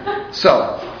 Okay.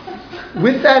 So,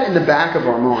 with that in the back of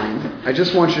our mind, I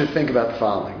just want you to think about the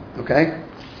following. Okay.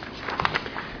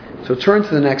 So turn to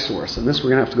the next source, and this we're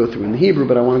going to have to go through in the Hebrew,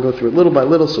 but I want to go through it little by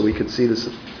little so we could see this.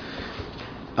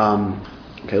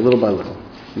 Little by little.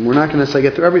 And we're not going to necessarily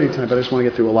get through everything tonight, but I just want to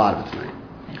get through a lot of it tonight.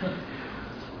 Okay.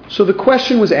 So the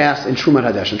question was asked in Trumat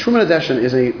Hadeshen. Trumat Hadeshen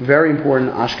is a very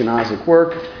important Ashkenazic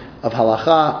work of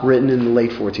halacha written in the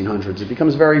late 1400s. It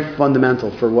becomes very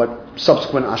fundamental for what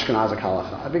subsequent Ashkenazic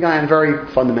halacha. It began a very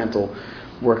fundamental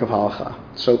work of halacha.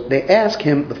 So they ask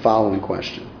him the following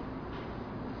question.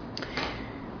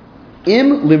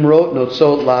 Im limrot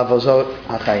notzot lavozot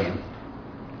achayim.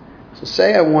 So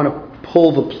say I want to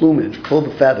pull the plumage, pull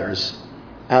the feathers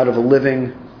out of a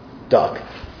living duck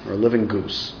or a living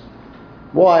goose.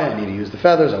 Why? I need to use the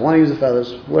feathers. I want to use the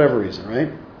feathers. Whatever reason,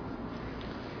 right?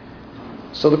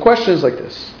 So the question is like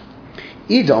this.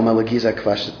 Idom elagiza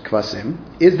kvasim.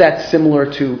 Is that similar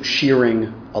to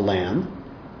shearing a lamb,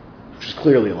 which is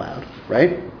clearly allowed,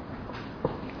 right?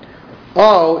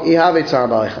 Oh, ihave tzar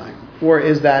balei chayim. Or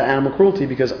is that animal cruelty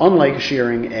because unlike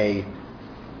shearing a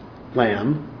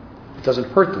lamb, it doesn't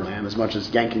hurt the lamb as much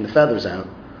as yanking the feathers out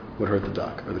would hurt the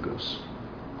duck or the goose.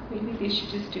 Maybe they should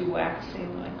just do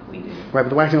waxing like we do. Right, but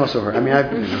the waxing also hurt. I mean, I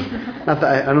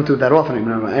don't do it that often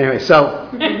anymore. Anyway, so,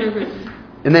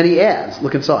 and then he adds,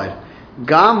 look inside.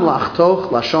 Gam lachtoch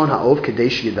lashon ha'ov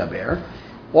kadesh yidaber.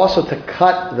 Also to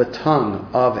cut the tongue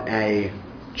of a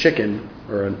chicken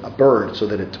or a bird so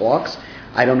that it talks.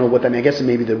 I don't know what that means. I guess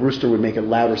maybe the rooster would make a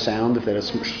louder sound if it had a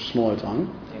smaller tongue.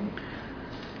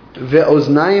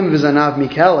 Ve'oznayim v'zanav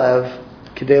mikelev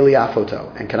kedei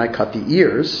liafoto. And can I cut the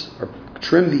ears or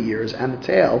trim the ears and the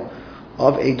tail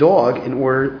of a dog in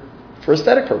order for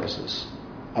aesthetic purposes?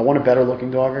 I want a better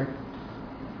looking dog.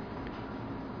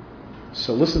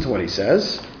 So listen to what he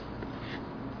says.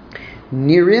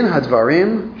 Nirin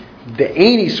hadvarim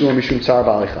de'ein isur mishum tsar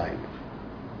ba'alei chayim.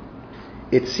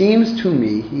 It seems to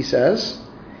me, he says,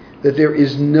 that there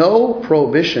is no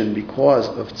prohibition because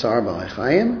of tsar ba'alei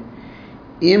chayim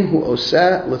im hu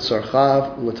oseh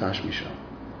l'tzarchav l'tashmisha.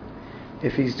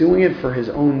 If he's doing it for his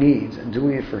own needs and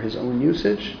doing it for his own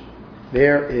usage,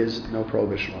 there is no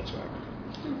prohibition whatsoever.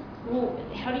 Well,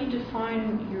 how do you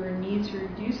define your needs or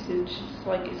usage? It's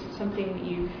like, is it something that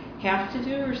you have to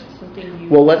do, or is it something you?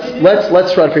 Well,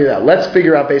 let's try to figure it out. Let's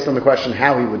figure out based on the question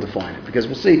how he would define it, because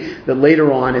we'll see that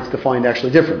later on it's defined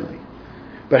actually differently.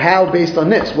 But how based on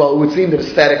this? Well, it would seem that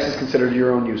aesthetics is considered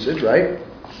your own usage, right?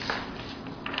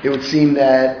 It would seem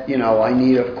that I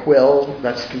need a quill,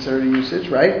 that's considered a usage,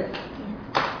 right?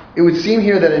 It would seem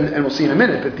here that, and we'll see in a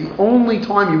minute, but the only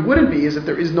time you wouldn't be is if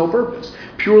there is no purpose.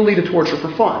 Purely to torture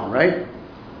for fun, right?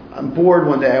 I'm bored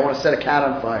one day, I want to set a cat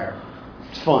on fire.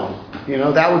 It's fun.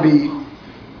 That would be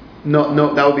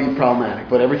that would be problematic,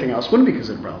 but everything else wouldn't be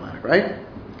considered problematic, right?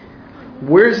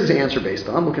 Where is his answer based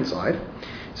on? Look inside. It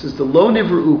says, the lo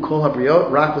nivru kol habriot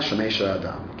rak l'shamesha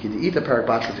adam. Ki de'ita parak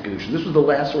batra t'kedushin. This was the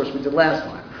last source we did last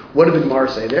time. What did the Gemara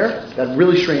say there? That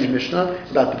really strange Mishnah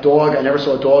about the dog. I never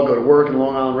saw a dog go to work in the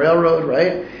Long Island Railroad,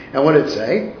 right? And what did it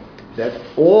say? That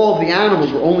all of the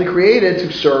animals were only created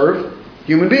to serve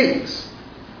human beings.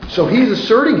 So he's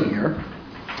asserting here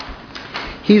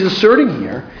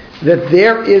that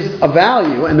there is a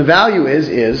value, and the value is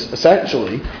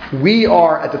essentially, we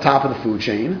are at the top of the food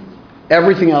chain.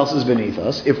 Everything else is beneath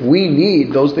us. If we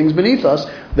need those things beneath us,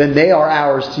 then they are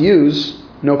ours to use,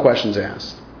 no questions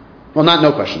asked. Well, not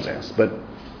no questions asked, but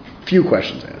few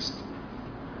questions asked.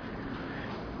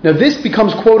 Now, this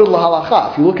becomes quoted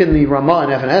lahalacha. If you look in the Ramah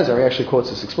and Even Ezer, he actually quotes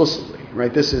this explicitly,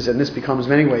 right? This becomes in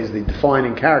many ways the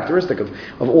defining characteristic of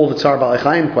all the Tsar Ba'alei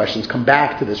Chayim questions come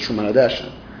back to this Truman Adeshin.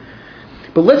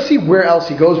 But let's see where else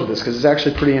he goes with this, because it's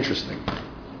actually pretty interesting.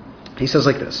 He says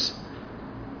like this: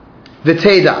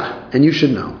 V'teda, and you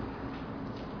should know.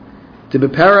 In the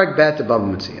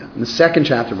second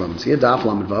chapter of Bava Metzia, Daf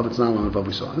Lamed Vav, it's not Lamed Vav,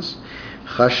 we saw this.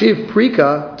 Chashiv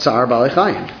Prika Tsar Ba'alei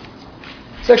Chayim.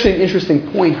 It's actually an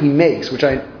interesting point he makes, he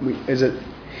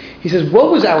says, what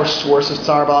was our source of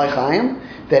Tsar Ba'alei Chayim?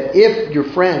 That if your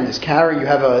friend is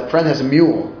friend has a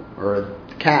mule or a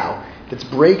cow that's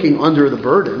breaking under the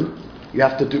burden, you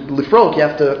have to do lifrok, you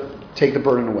have to take the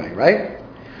burden away, right?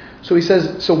 So he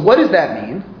says, so what does that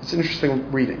mean? It's an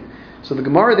interesting reading. So the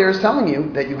Gemara there is telling you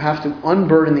that you have to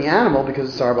unburden the animal because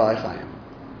it's Tsar Ba'alei Chayim.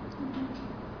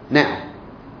 Now,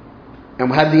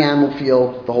 and how did the animal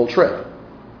feel the whole trip?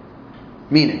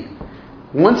 Meaning,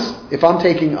 if I'm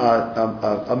taking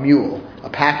a mule, a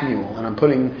pack mule, and I'm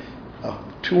putting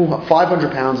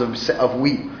 500 pounds of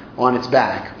wheat on its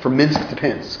back from Minsk to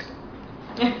Pinsk.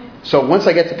 So once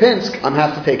I get to Pinsk, I'm going to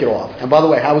have to take it off. And by the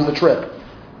way, how was the trip?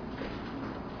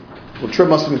 Well, the trip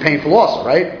must have been painful also,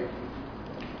 right?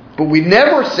 But we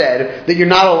never said that you're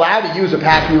not allowed to use a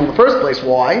pack mule in the first place.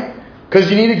 Why? Because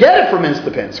you need to get it from Minsk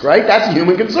to Pinsk, right? That's a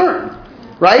human concern,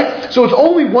 right? So it's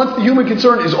only once the human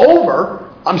concern is over,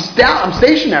 I'm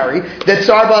stationary, that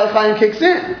Tsar Ba'alei Chayim kicks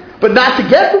in. But not to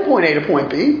get from point A to point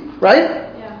B, right?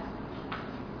 Yeah.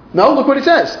 No, look what it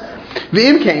says.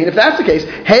 V'im kain, if that's the case,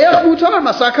 he'ach mutar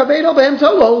masak haved al behem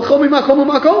tolo l'chol mimakom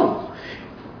u'makom.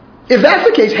 If that's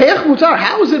the case, he'ach mutar,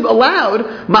 how is it allowed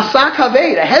masak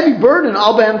haved, a heavy burden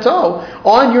al behem to,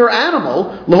 on your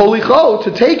animal l'holicho,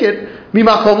 to take it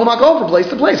mimakom u'makom from place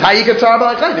to place? How you get Tsar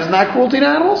Ba'alei Chayim? Isn't that cruelty to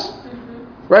animals?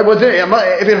 Right?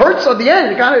 If it hurts at the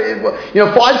end,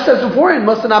 5 steps before it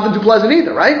must have not been too pleasant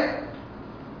either, right?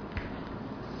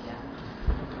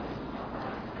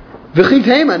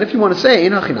 And if you want to say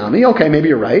in Hachinami, okay, maybe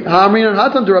you're right. So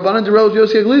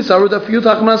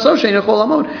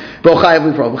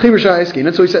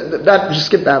he said that. Just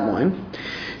skip that line.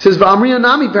 He says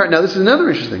now this is another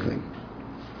interesting thing.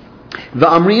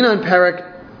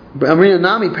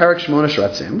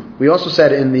 We also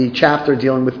said in the chapter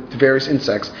dealing with the various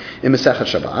insects in Masechet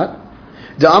Shabbat,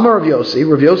 the Amar Rav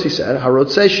Yossi said,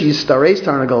 Harotzeh sheyistareis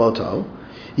tarnagaloto,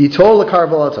 yitol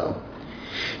lekarvaloto.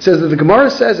 It says that the Gemara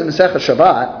says in Masechet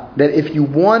Shabbat that if you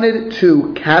wanted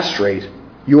to castrate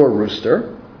your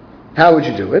rooster, how would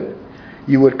you do it?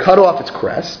 you would cut off its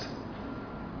crest,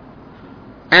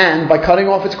 and by cutting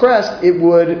off its crest, it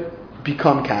would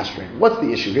become castrated. What's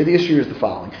the issue here? The issue here is the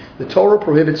following. The Torah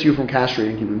prohibits you from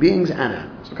castrating human beings and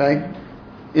animals, okay?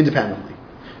 Independently.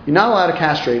 You're not allowed to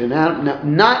castrate an animal,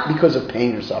 not because of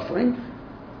pain or suffering.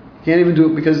 You can't even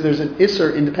do it because there's an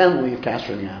isser independently of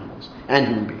castrating animals and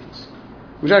human beings,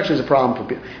 which actually is a problem for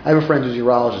people. I have a friend who's a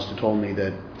urologist who told me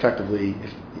that effectively,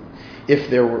 if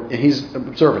there were, and he's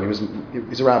observant,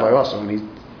 he's a rabbi also, and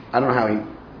I don't know how he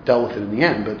dealt with it in the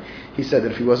end, but he said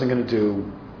that if he wasn't going to do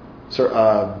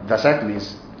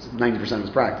vasectomies, 90% of his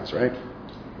practice, right?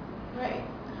 Right.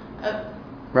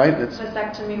 Right?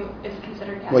 Vasectomy is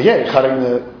considered castration. Well, yeah, you're cutting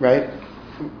the, right?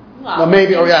 Well,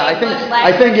 maybe, or yeah, I think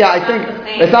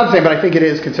it's not the same, but I think it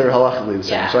is considered halachically the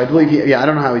same. Yeah. So I believe, I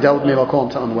don't know how he dealt with it. Maybe I'll call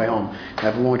him on the way home. I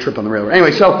have a long trip on the railroad.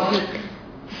 Anyway,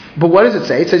 but what does it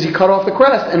say? It says you cut off the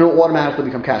crest and it will automatically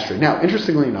become castrated. Now,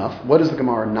 interestingly enough, what does the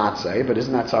Gemara not say? But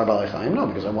isn't that Tsar B'alei Chaim? No,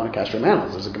 because I want to castrate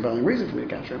animals. There's a compelling reason for me to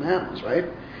castrate animals, right?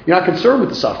 You're not concerned with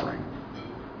the suffering,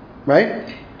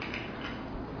 right?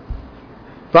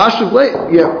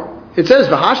 It says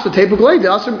V'hashta tepuk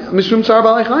also mishum Tsar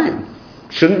B'alei Chaim.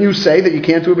 Shouldn't you say that you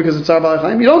can't do it because it's Tsar B'alei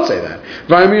Chaim? You don't say that.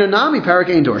 V'ayamir nami parak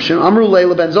ein dorshim amru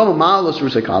leila ben zoma ma'alos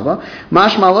rusekava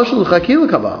mash ma'alos l'chakil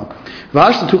kava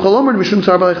v'hashta tuchalomer mishum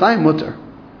Tsar B'alei Chaim mutter.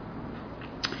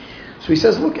 So he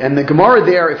says, look, and the Gemara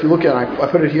there, if you look at it, I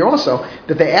put it here also,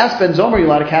 that they asked Ben Zomer, are you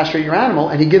allowed to castrate your animal?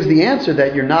 And he gives the answer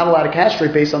that you're not allowed to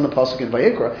castrate based on the pasuk in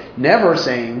Vayikra, never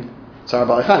saying Tsar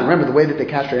B'alei Chaim. Remember, the way that they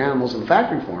castrate animals in the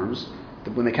factory farms,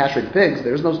 when they castrate the pigs,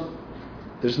 there's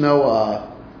no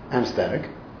anesthetic,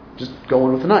 just go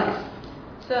in with a knife.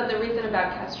 So the reason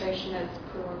about castration is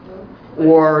pruavu?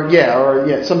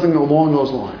 Or something along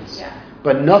those lines. Yeah.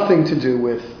 But nothing to do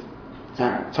with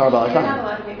Tsar B'alei Chaim. You're not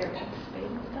allowed to get your pet spayed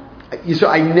and stuff?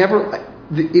 So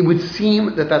it would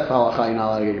seem that that's halacha, you're not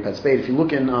allowed to get your pet spayed. If you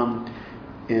look in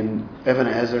Even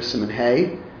Ezer Siman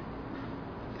Hay,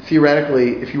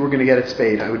 theoretically, if you were going to get it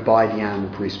spayed, I would buy the animal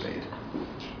pre-spayed.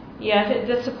 Yeah,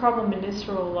 that's a problem in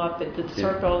Israel a lot, but the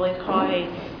Tsar B'alei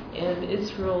Chaim in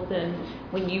Israel, then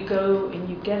when you go and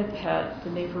you get a pet,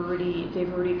 then they've already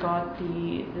got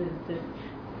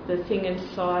the thing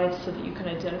inside so that you can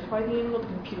identify the animal, the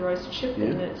computerized chip,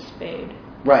 and then it's spayed.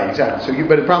 Right, exactly. So,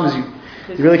 but the problem is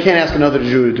you really can't ask another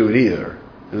Jew to do it either.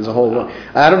 And there's a whole.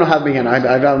 I don't know how. Again, I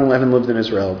haven't lived in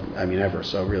Israel. Ever.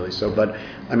 So really. But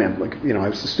I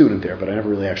was a student there, but I never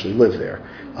really actually lived there.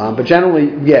 But generally,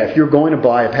 if you're going to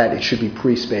buy a pet, it should be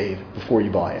pre-spayed before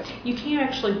you buy it. You can't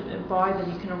actually buy them.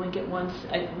 You can only get ones,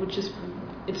 which is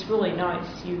it's really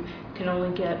nice. You can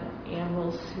only get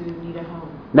animals who need a home.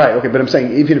 Right. Okay. But I'm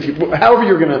saying even if however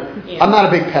you're gonna. Yeah. I'm not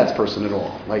a big pets person at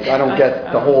all. Like I don't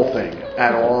get the whole thing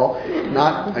at all.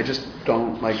 I just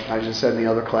don't like. I just said in the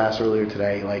other class earlier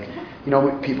today. Like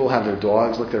people have their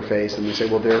dogs lick their face and they say,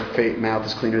 well, their mouth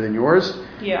is cleaner than yours.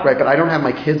 Yeah. Right. But I don't have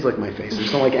my kids lick my face. I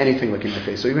just don't like anything licking my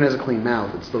face. So even as a clean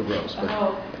mouth, it's still gross. But.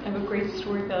 I have a great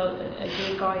story about a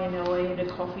gay guy in LA at a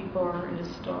coffee bar and his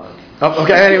dog. Oh,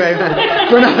 okay. Anyway,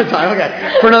 for another time.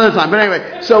 Okay, for another time. But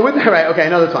anyway, so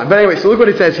another time. But anyway, so look what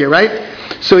it says here, right?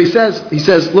 So he says,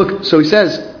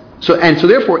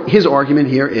 therefore, his argument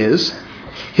here is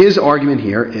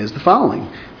the following,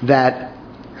 that.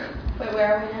 Wait,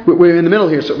 where are we now? We're in the middle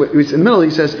here. So in the middle, he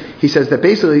says that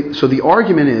basically. So the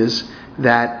argument is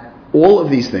that all of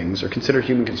these things are considered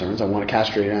human concerns. I want to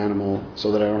castrate an animal so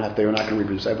that they're not going to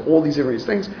reproduce. I have all these various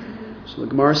things. So the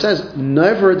Gemara says,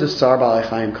 never does Tsar B'alei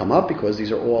Chaim come up because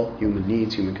these are all human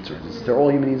needs, human concerns. If they're all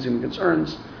human needs, human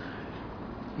concerns,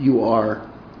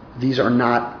 these are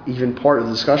not even part of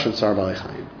the discussion of Tsar B'alei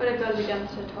Chaim. But it goes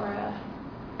against the Torah.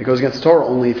 It goes against the Torah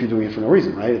only if you're doing it for no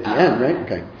reason, right? At the end, right?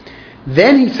 Okay.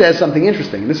 Then he says something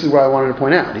interesting, and this is what I wanted to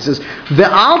point out. He says,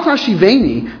 "Ve'al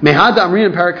tashiveni mehad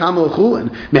amrin parakam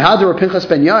l'chulin mehad Pinchas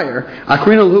ben Yair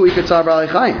akrina l'hu ikatzar b'alei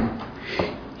chaim."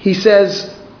 He says,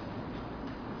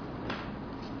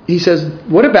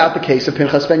 what about the case of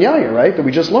Pinchas ben Yair, right? That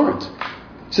we just learned.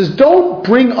 He says, don't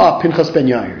bring up Pinchas ben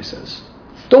Yair. He says,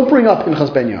 don't bring up Pinchas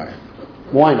ben Yair.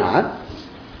 Why not?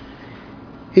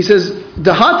 He says,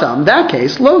 "Dahatam, that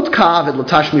case, lo t'kav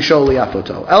l'tash misho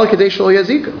liyafoto el kadesh lo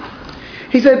yaziku."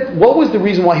 He said, what was the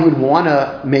reason why he would want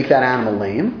to make that animal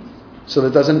lame? So that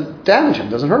it doesn't damage him,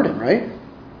 doesn't hurt him, right?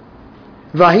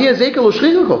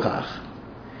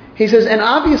 He says, and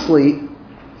obviously,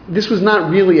 this was not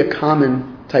really a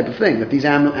common type of thing, that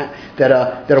that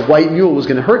a white mule was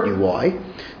going to hurt you. Why?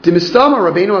 He says,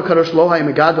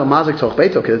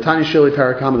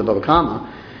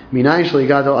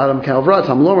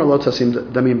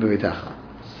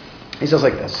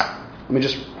 like this.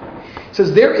 He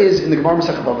says there is in the Gemara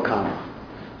Masechet Bava Kama.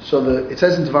 So it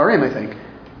says in Devarim, I think,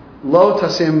 Lo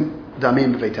tasim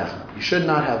damim b'veitecha. You should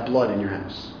not have blood in your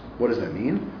house. What does that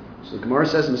mean? So the Gemara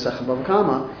says in Masechet Bava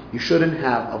Kama, you shouldn't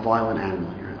have a violent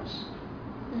animal in your house.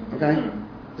 Okay?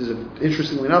 This is,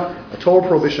 interestingly enough, a total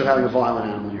prohibition of having a violent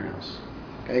animal in your house.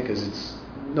 Okay? Because it's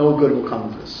no good will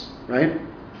come of this. Right?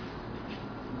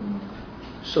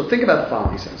 So think about the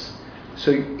following, he says.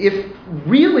 So if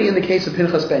really in the case of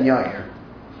Pinchas ben Yair,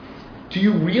 do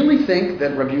you really think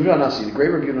that Rabbi Yehuda Hanassi, the great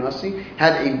Rabbi Yehuda Hanassi,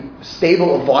 had a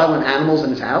stable of violent animals in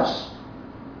his house?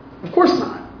 Of course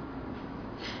not.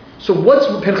 So what's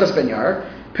Pinchas ben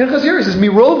Yair? Pinchas Yair says,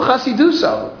 Mirov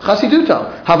chasiduto,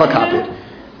 havakapit.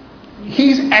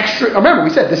 He's extra, remember we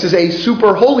said this is a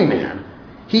super holy man.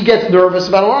 He gets nervous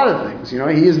about a lot of things. He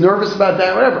is nervous about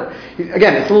that, whatever.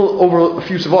 Again, it's a little over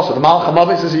effusive also. The Malach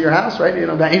HaMavis is at your house, right?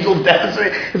 The angel of death.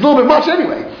 It's a little bit much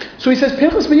anyway. So he says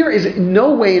Pinchas ben Yair is in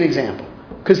no way an example.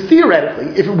 Because theoretically,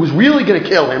 if it was really going to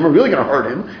kill him or really going to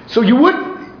hurt him, so you would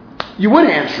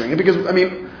hamstring it. Because,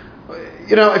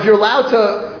 if you're allowed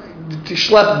to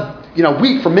schlep,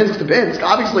 wheat from Minsk to Pinsk,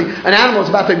 obviously an animal is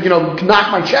about to,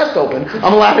 knock my chest open.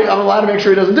 I'm allowed to make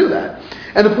sure he doesn't do that.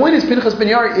 And the point is, Pinchas ben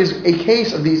Yair is a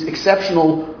case of these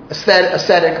exceptional,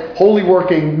 ascetic, holy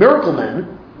working miracle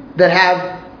men that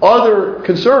have other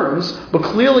concerns, but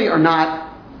clearly are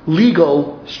not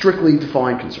legal, strictly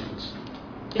defined concerns.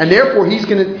 And therefore,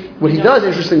 what he does,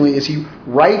 interestingly, is he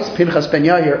writes Pinchas ben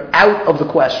Yair out of the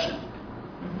question.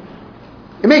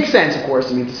 It makes sense, of course,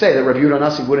 to say that Rabbi Yehuda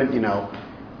Hanassi wouldn't,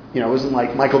 it wasn't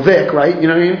like Michael Vick, right? You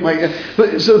know what I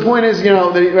mean? So the point is,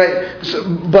 right?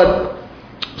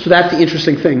 So that's the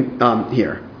interesting thing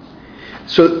here.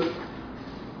 So,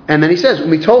 and then he says, when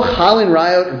we told Chalin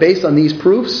Rayot, based on these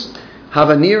proofs,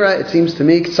 Havanira, it seems to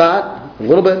me, Ktsat, a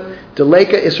little bit,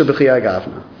 Deleka Isser B'chiyai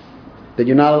Gavna.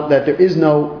 That there is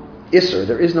no Isser,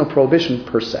 there is no prohibition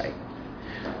per se.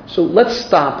 So let's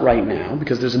stop right now,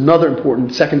 because there's another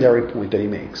important secondary point that he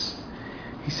makes.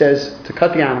 He says to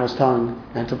cut the animal's tongue,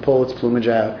 and to pull its plumage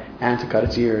out, and to cut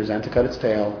its ears, and to cut its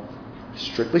tail.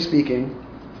 Strictly speaking,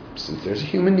 since there's a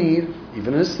human need,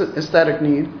 even an aesthetic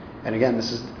need, and again,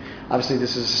 this is a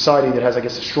society that has, I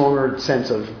guess, a stronger sense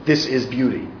of this is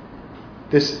beauty.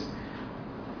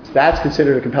 That's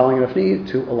considered a compelling enough need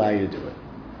to allow you to do it.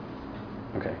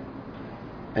 Okay.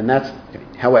 And that's,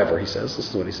 however, he says,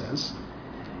 listen to what he says.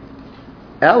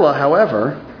 Ella,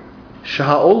 however,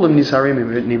 shaha'olim nizharim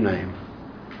nimnaim.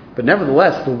 But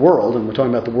nevertheless, the world, and we're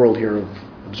talking about the world here of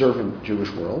observant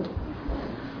Jewish world,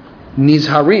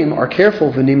 nizharim are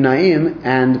careful v'nimnaim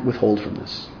and withhold from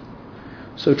this.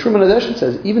 So Truman Adeshin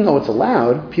says, even though it's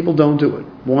allowed, people don't do it.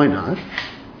 Why not?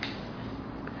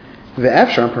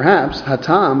 Ve'efshar, perhaps,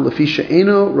 hatam lefi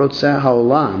she'eno rotzeh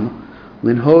ha'olam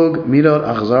linhog midot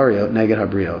achzariot neged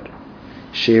habriot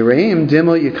she'reim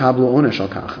dimo yikablu onesh al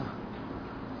kacha.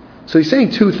 So he's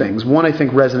saying two things. One, I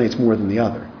think, resonates more than the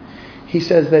other. He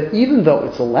says that even though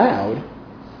it's allowed,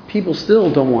 people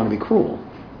still don't want to be cruel.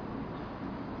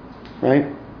 Right?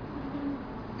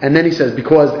 And then he says,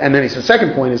 the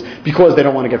second point is, because they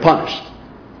don't want to get punished.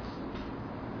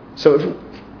 So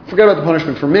forget about the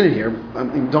punishment for a minute here.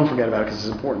 Don't forget about it because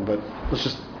it's important, but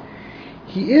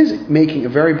he is making a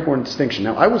very important distinction.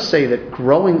 Now, I will say that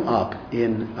growing up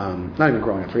not even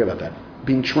growing up, forget about that,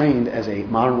 being trained as a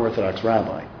modern Orthodox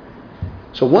rabbi.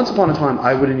 So once upon a time,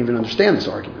 I wouldn't even understand this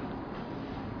argument.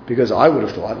 Because I would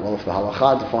have thought, well, if the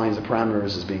halakha defines the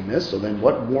parameters as being this, so then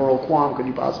what moral qualm could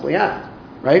you possibly have?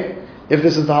 Right? If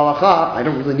this is the halakha, I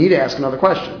don't really need to ask another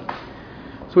question.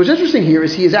 So what's interesting here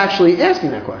is he is actually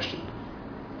asking that question.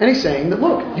 And he's saying that,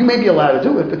 look, you may be allowed to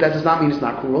do it, but that does not mean it's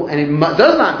not cruel, and it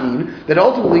does not mean that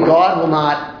ultimately God will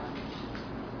not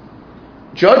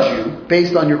judge you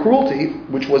based on your cruelty,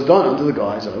 which was done under the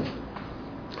guise of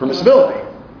permissibility,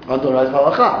 under the guise of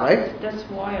halakha, right? That's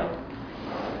wild.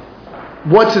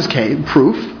 What's his case?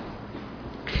 Proof.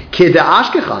 Kid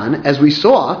Ashkechan, as we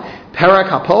saw, Perak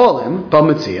HaPoalim,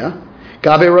 Bamitzia,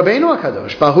 Gabe Rabbeinu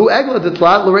HaKadosh, Bahu Egla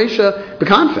Detlat L'Reisha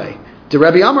B'Kanfei, De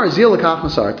Rabbi Amar Zil L'Kach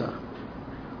Masarta.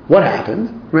 What happened?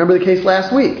 Remember the case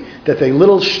last week, that the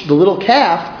little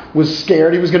calf was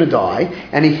scared he was going to die,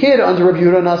 and he hid under Rabbi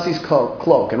Yehuda Hanasi's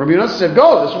cloak. And Rabbi Yehuda Hanasi said,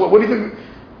 go, what do you think?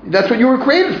 That's what you were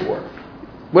created for.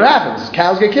 What happens?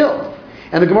 Cows get killed.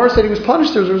 And the Gemara said he was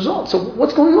punished as a result. So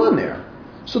what's going on there?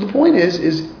 So the point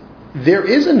is there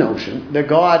is a notion that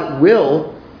God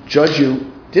will judge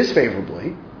you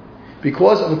disfavorably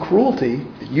because of a cruelty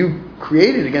that you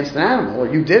created against an animal,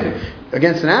 or you did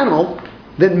against an animal,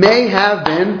 that may have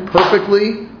been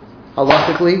perfectly,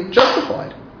 halachically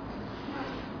justified.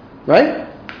 Right?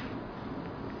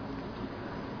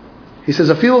 He says,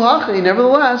 "Afilu hachi."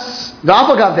 Nevertheless,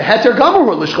 v'alpagav the heter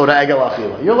gamur l'shchot ha'egel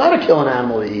achila. You're allowed to kill an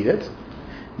animal to eat it.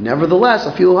 Nevertheless,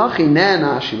 afilu hachi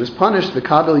ne'ena. She was punished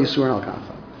v'kabel yisur al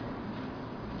kafa.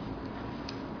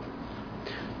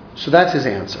 So that's his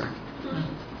answer.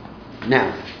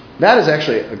 Now, that is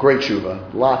actually a great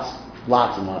tshuva. Lots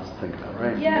and lots to think about,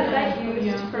 right? Yeah, that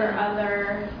used for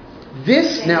other.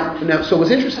 This now. So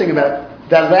what's interesting about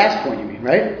that last point? You mean,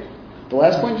 right? The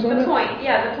last point you're talking about?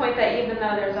 The point that even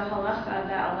though there's a halacha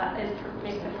that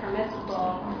makes it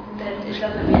permissible, that it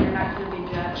doesn't mean you're not going to be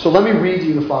judged. So let me read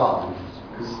you the following,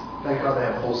 because thank God they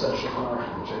have a whole set of Shulchan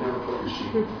Aruch, which I never put in the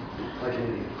sheet. Like an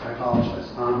idiot. I apologize.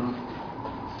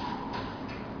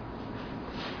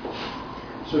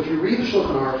 So if you read the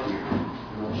Shulchan Aruch here,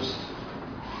 and I'll just.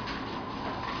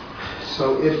 So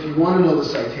if you want to know the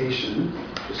citation,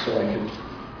 just so I can,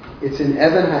 it's in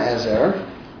Even HaEzer.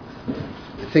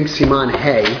 I think Siman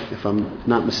Hey, if I'm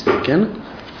not mistaken.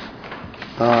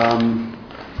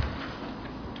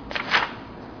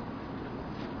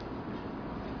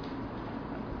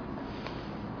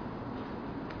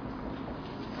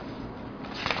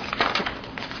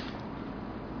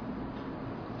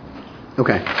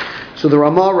 Okay, so the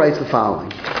Ramah writes the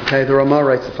following.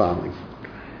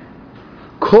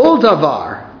 Kol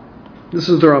davar. This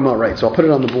is the Ramah writes. So I'll put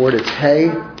it on the board. It's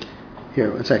Hey.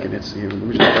 Here, 1 second. It's here. Let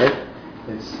me just write.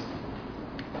 It's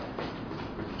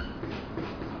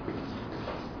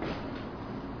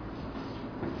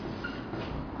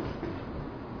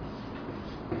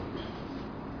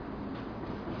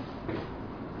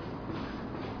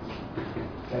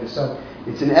okay. So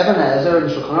it's in Even HaEzer in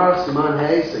Shulchan Aruch Siman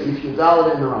Hey. So if you dial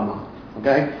it in the Ramah,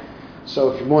 okay. So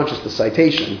if you want just the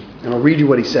citation, and I'll read you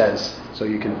what he says so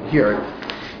you can hear it.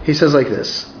 He says like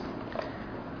this: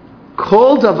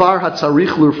 Kol davar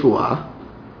hatzarich l'rfuah.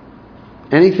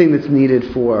 Anything that's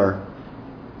needed for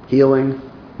healing,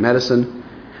 medicine,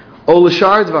 or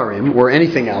l'shar dvarim, or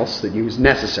anything else that is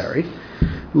necessary,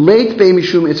 leit bei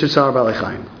mishum itzer tzar ba'alei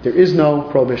chayim. There is no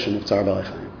prohibition of tzar ba'alei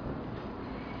chayim.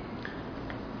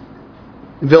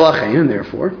 V'lachein, and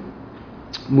therefore,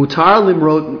 mutar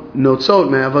limrot notzot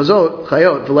me'avazot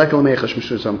chayot v'lekel me'echash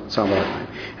mishum tzar ba'alei chayim.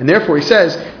 And therefore, he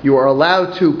says you are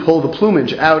allowed to pull the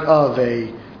plumage out of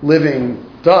a living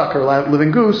duck or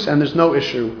living goose, and there's no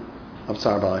issue of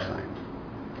Tzar Ba'alei Chayim.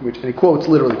 And he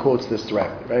literally quotes this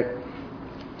directly, right?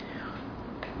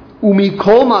 Umi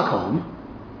kol makom,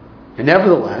 and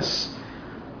nevertheless,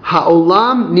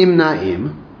 ha'olam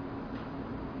nimna'im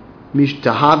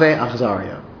mishtahave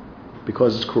achzaria,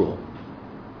 because it's cruel.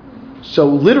 So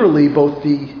literally, both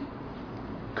the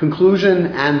conclusion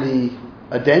and the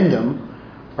addendum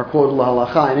are quoted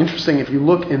lahalacha. And interesting, if you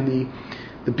look in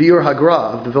the Biur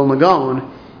Hagra of the Vilna Gaon,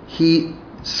 he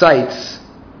cites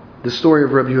the story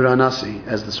of Rabbi Yehuda Anasi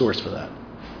as the source for that,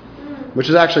 which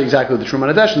is actually exactly what the Truman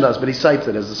Adeshin does, but he cites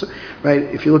it as the source. Right?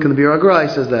 If you look in the Biur Hagra,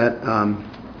 he says that,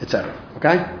 etc.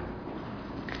 Okay?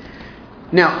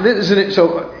 Now,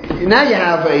 so now you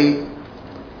have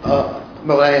now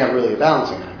you have really a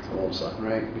balancing act all of a sudden,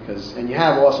 right? And you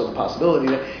have also the possibility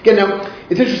that, again, now,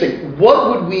 it's interesting. What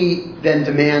would we then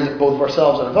demand both of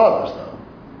ourselves and of others, though?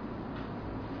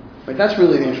 Right? That's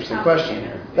really the interesting question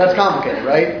here. That's complicated,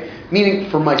 right? Meaning,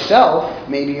 for myself,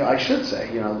 maybe I should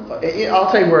say, I'll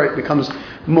tell you where it becomes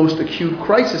most acute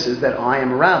crisis is that I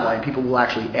am a rabbi and people will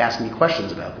actually ask me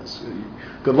questions about this.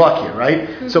 Good luck here,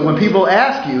 right? So when people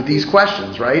ask you these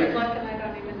questions, right? Good luck, and I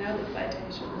don't even know the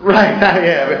citation. Right,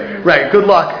 yeah, right. Good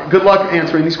luck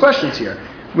answering these questions here,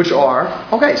 which are,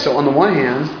 okay, so on the one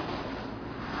hand,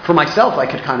 for myself, I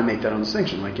could kind of make that own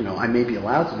distinction. Like, I may be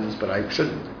allowed to do this, but I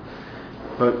shouldn't.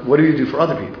 But what do you do for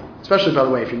other people? Especially, by the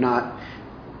way, if you're not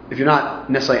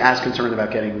necessarily as concerned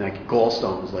about getting like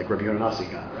gallstones like Rabbi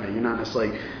Yonasi got, right? You're not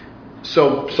necessarily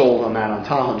so sold on that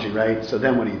ontology, right? So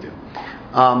then what do you do?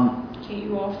 Can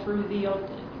you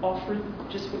offer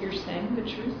just what you're saying, the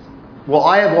truth? Well,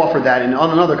 I have offered that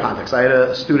on another context. I had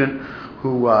a student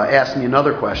who asked me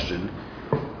another question,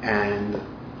 and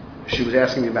she was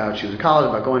asking me she was in college,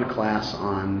 about going to class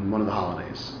on one of the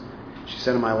holidays. She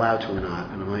said, am I allowed to or not?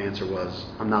 And my answer was,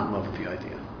 I'm not in love with the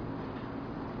idea.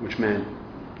 Which meant,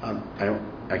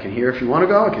 I can hear if you want to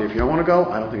go, I can hear if you don't want to go.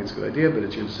 I don't think it's a good idea, but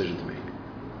it's your decision to make.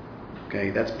 Okay,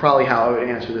 that's probably how I would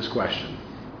answer this question.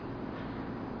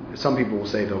 Some people will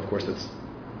say, though, of course, that's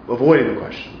avoiding the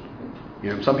question.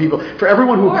 Some people, for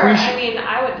everyone who appreciates...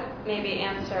 I would maybe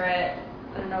answer it,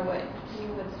 I don't know what you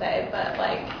would say, but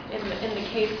like in the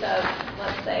case of,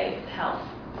 let's say, health,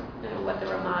 what the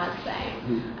Ramah is saying.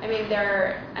 Mm-hmm. I mean,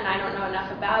 and I don't know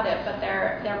enough about it, but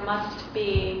there must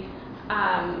be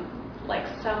like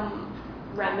some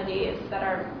remedies that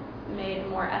are made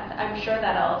more I'm sure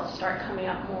that'll start coming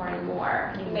up more and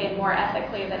more, made more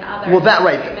ethically than other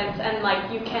treatments, and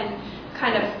like you can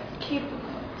kind of keep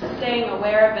staying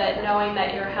aware of it, knowing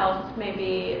that your health may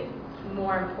be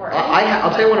more important.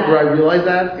 I'll tell you where I realized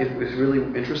that it was really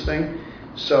interesting.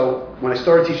 So when I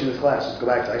started teaching this class, let's go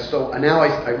back to I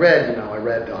read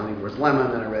On Eating Worth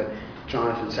Lemon, then I read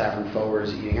Jonathan Safran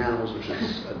Foer's Eating Animals, which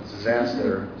is a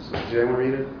disaster. Did anyone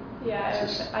read it? Yeah,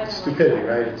 it's stupidity,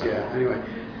 right? Anyway.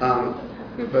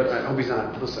 But I hope he's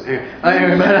not listening.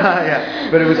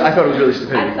 But it was. I thought it was really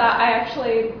stupid. I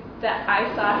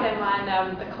saw him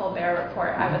on the Colbert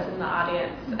Report. I was in the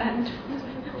audience, and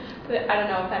I don't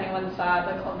know if anyone saw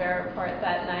the Colbert Report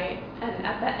that night. And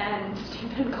at the end,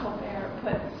 Stephen Colbert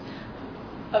puts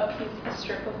a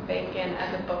strip of bacon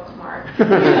as a bookmark.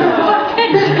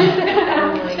 That is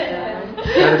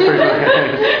pretty funny.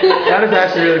 That is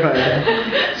actually really funny.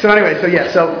 So anyway,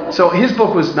 so his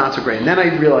book was not so great, and then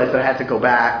I realized that I had to go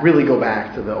back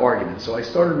to the argument. So I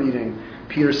started reading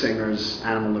Peter Singer's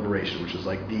Animal Liberation, which is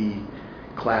like the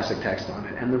classic text on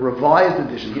it, and the revised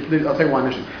edition. I'll tell you why I'm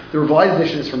interested. The revised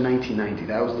edition is from 1990.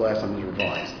 That was the last time it was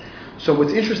revised. So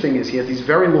what's interesting is he has these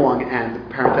very long and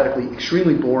parenthetically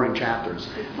extremely boring chapters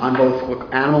on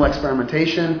both animal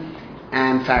experimentation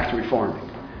and factory farming.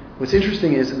 What's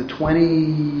interesting is in the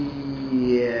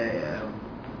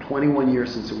 21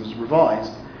 years since it was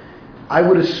revised, I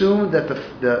would assume that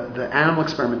the animal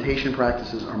experimentation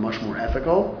practices are much more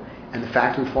ethical and the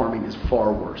factory farming is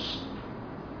far worse.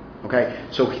 Okay,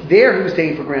 so there he was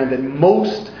taking for granted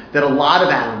that a lot of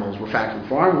animals were factory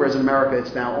farmed, whereas in America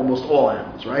it's now almost all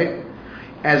animals, right?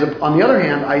 On the other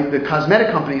hand, the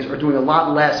cosmetic companies are doing a lot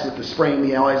less with the spraying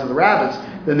the eyes of the rabbits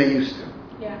than they used to.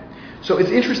 Yeah. So it's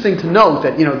interesting to note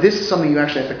that this is something you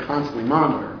actually have to constantly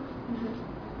monitor.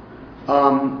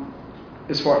 Mm-hmm.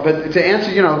 But to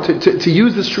answer, to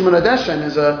use this Truman Adeshan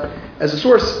as a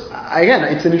source, again,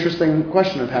 it's an interesting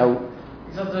question of how.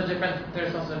 There's also a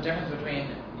difference between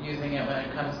using it when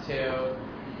it comes to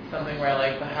something where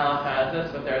like the halakha has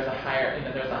this, but there's a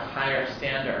higher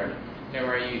standard,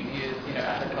 where you use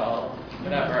ethical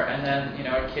whatever, and then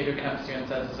a kid who comes to you and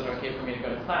says, "Is it okay for me to go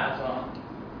to class?" Well,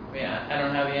 I mean, I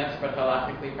don't know the answer, but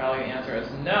halakhically probably the answer is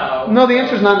no. No, the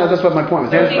answer is not no. That's what my point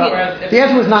was. The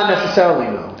answer was not necessarily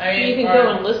no. I mean, you can go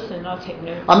and listen. I'll take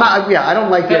notes. I'm not. Yeah, I don't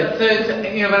like that. But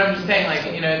I'm just saying, like,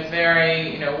 it's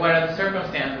very, what are the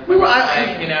circumstances?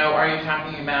 Are you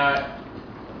talking about,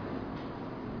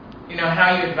 how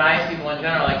you advise people in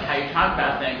general, like how you talk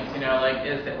about things,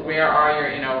 where are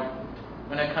your,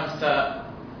 when it comes to,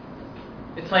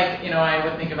 it's like, I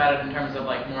would think about it in terms of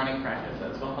like mourning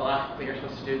practices. Well, halakhically you're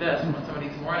supposed to do this. When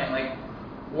somebody's mourning, like,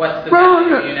 what's the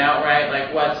value, right?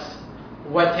 Like,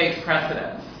 what takes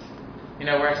precedence?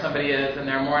 Where somebody is and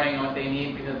they're mourning what they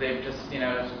need because they've just,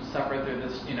 suffered through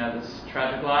this, this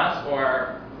tragic loss,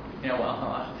 or,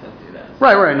 halakha says do this.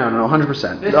 Right, no,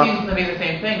 100%. This seems to be the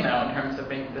same thing, though, in terms of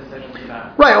making decisions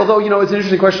about. Right, although, it's an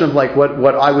interesting question of like what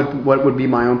would be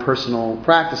my own personal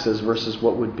practices versus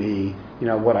what would be,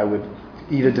 what I would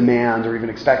either demand or even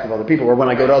expect of other people, or when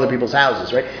I go to other people's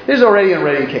houses, right? There's already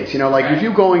a case, if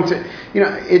you're going to,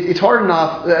 it's hard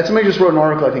enough. Somebody just wrote an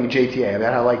article, I think, in JTA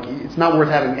about how like it's not worth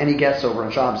having any guests over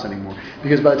on Shabbos anymore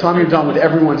because by the time you're done with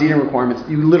everyone's eating requirements,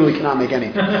 you literally cannot make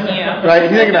anything. Yeah. Right?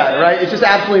 If you think about it, right? It's just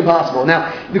absolutely impossible.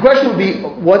 Now, the question would be,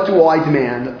 what do I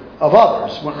demand of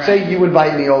others? Say you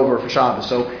invite me over for Shabbos,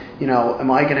 so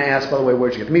am I going to ask, by the way,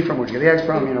 where'd you get the meat from? Where'd you get the eggs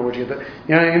from? Where'd you get the,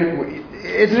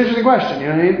 it's an interesting question,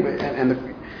 And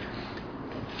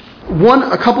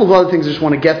a couple of other things I just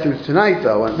want to get through tonight,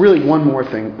 though, and really two more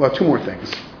things.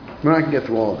 We're not going to get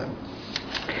through all of them.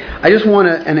 I just want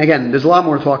to, and again, there's a lot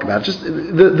more to talk about. Just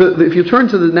if you turn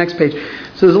to the next page,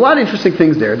 so there's a lot of interesting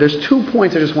things there. There's 2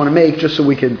 points I just want to make, just so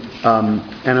we could,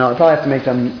 and I'll probably have to make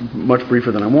them much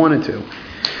briefer than I wanted to.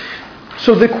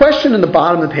 So the question in the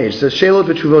bottom of the page says, Shelot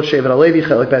v'tshuvot shevet alevi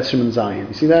chelik bet Shimon Zayin.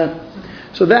 You see that?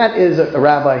 So that is a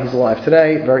rabbi. He's alive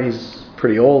today. He's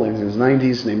pretty old, in his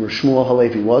 90s, named Shmuel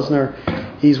Halevi Wozner.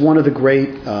 He's one of the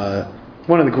great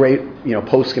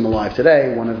poskim alive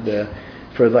today.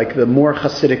 For the more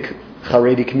Hasidic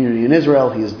Haredi community in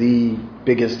Israel, he is the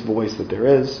biggest voice that there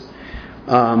is.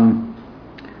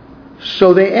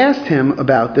 So they asked him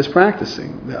about this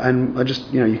practicing, and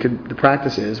the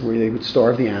practice is where they would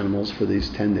starve the animals for these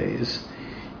 10 days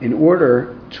in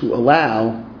order to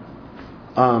allow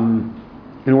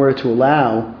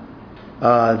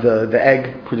the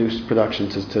egg production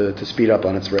to speed up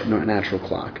on its natural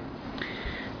clock.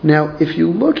 Now, if you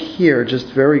look here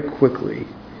just very quickly,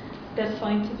 that's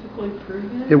scientifically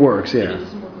proven. It works, yeah. It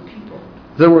doesn't work with people.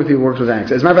 It doesn't work with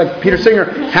ants. As a matter of fact, Peter Singer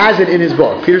has it in his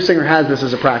book. Peter Singer has this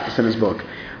as a practice in his book.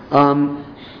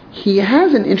 He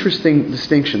has an interesting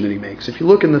distinction that he makes. If you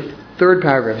look in the third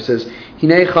paragraph, he says,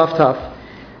 Hinei chaftaf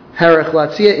harech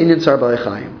latzia inyan tsar balei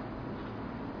chayim.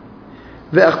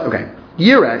 Okay.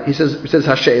 Yira, he says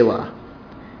Hashe'ela.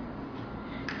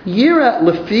 Yira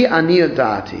lefi aniyat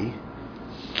dati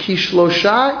ki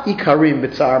shlosha ikarim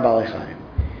b'tzar balei chayim.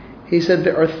 He said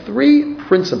there are 3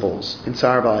 principles in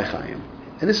tsar balei chayim.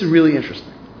 And this is really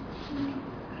interesting.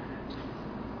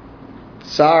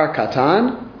 Tsar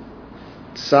katan,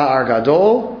 tsar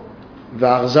gadol,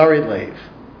 v'achzarit leiv.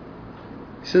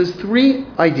 He says 3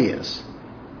 ideas.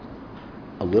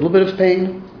 A little bit of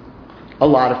pain, a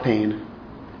lot of pain,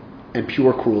 and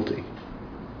pure cruelty.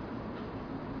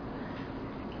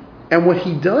 And what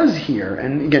he does here,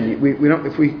 and again, we don't.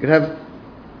 If we could have,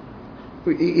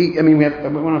 we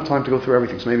don't have time to go through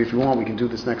everything. So maybe if you want, we can do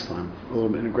this next time a little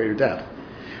bit in greater depth.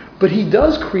 But he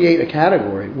does create a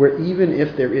category where even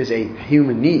if there is a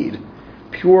human need,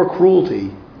 pure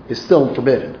cruelty is still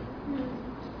forbidden.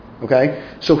 Okay,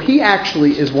 so he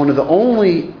actually is one of the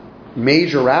only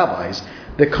major rabbis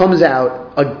that comes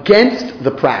out against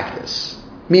the practice.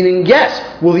 Meaning, yes,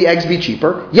 will the eggs be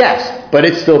cheaper? Yes, but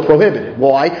it's still prohibited.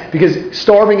 Why? Because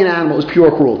starving an animal is pure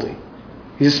cruelty.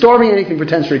 He says starving anything for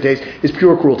 10 straight days is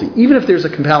pure cruelty. Even if there's a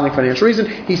compelling financial reason,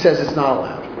 he says it's not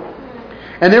allowed.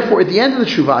 And therefore, at the end of the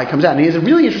Teshuvah, he comes out, and he has a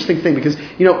really interesting thing, because,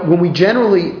 when we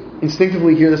generally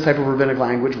instinctively hear this type of rabbinic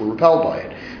language, we're repelled by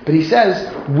it. But he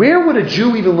says, where would a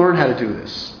Jew even learn how to do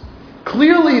this?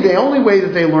 Clearly, the only way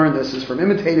that they learn this is from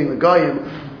imitating the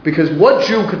Goyim, because what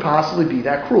Jew could possibly be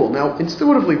that cruel? Now,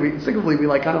 instinctively, we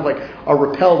are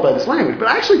repelled by this language. But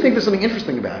I actually think there's something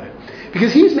interesting about it,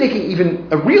 because he's making even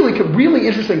a really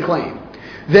interesting claim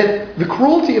that the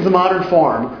cruelty of the modern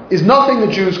farm is nothing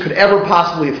that Jews could ever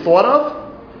possibly have thought of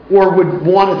or would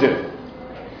want to do.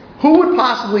 Who would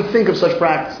possibly think of such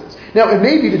practices? Now, it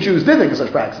may be the Jews did think of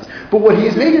such practices, but what he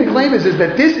is making a claim is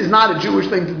that this is not a Jewish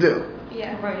thing to do.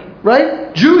 Yeah, right.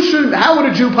 Right? Jews shouldn't. How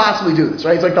would a Jew possibly do this?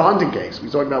 Right? It's like the hunting case we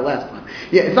talked about last time.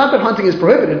 Yeah, it's not that hunting is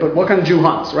prohibited, but what kind of Jew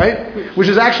hunts? Right? Which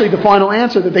is actually the final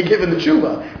answer that they give in the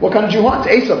Tshuva. What kind of Jew hunts?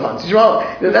 Esav hunts.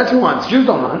 That's who hunts. Jews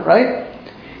don't hunt, right?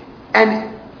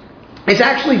 And it's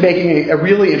actually making a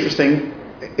really interesting,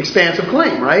 expansive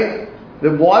claim, right?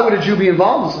 That why would a Jew be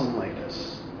involved in something like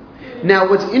this? Now,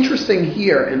 what's interesting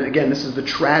here, and again, this is the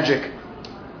tragic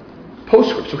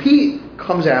postscript. So he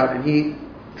comes out and he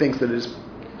thinks that it is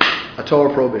a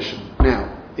Torah prohibition. Now,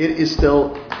 it is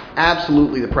still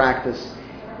absolutely the practice,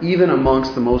 even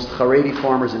amongst the most Haredi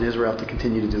farmers in Israel, to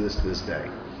continue to do this to this day.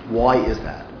 Why is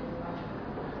that?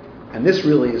 And this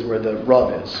really is where the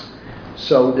rub is.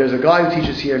 So there's a guy who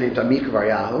teaches here named Amit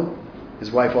Kvaryahu.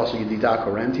 His wife also, Yedida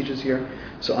Koren, teaches here.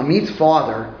 So Amit's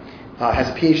father has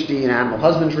a PhD in animal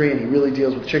husbandry, and he really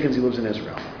deals with chickens. He lives in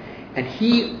Israel. And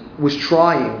he was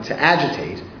trying to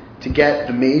agitate to get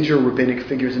the major rabbinic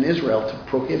figures in Israel to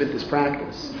prohibit this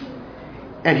practice.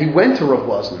 And he went to Rav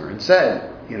Wosner and said,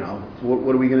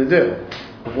 what are we going to do?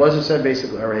 Rav Wosner said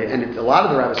basically, all right, and a lot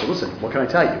of the rabbis said, listen, what can I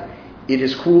tell you? It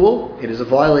is cruel, it is a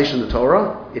violation of the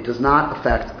Torah, it does not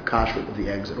affect the kashrut of the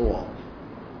eggs at all.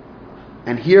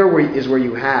 And here is where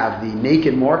you have the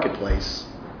naked marketplace,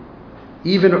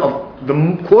 even of the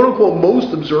quote-unquote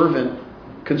most observant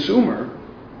consumer,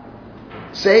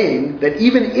 saying that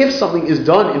even if something is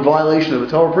done in violation of a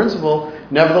Torah principle,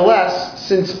 nevertheless,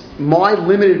 since my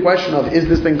limited question of is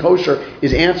this thing kosher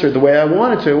is answered the way I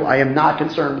want it to, I am not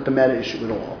concerned with the meta issue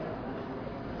at all.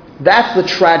 That's the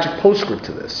tragic postscript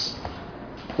to this,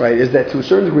 right? Is that to a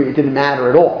certain degree it didn't matter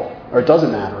at all, or it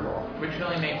doesn't matter at all. Which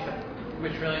really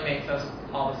makes us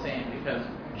all the same, because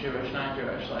Jewish, not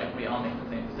Jewish, we all make the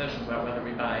same decisions about whether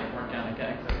we buy organic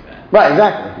eggs every day. Right,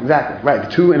 exactly. Right,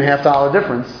 the $2.50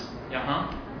 difference.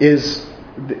 Is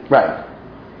right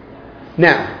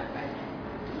now,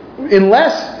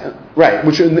 unless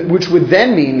which would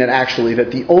then mean that actually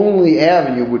that the only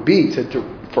avenue would be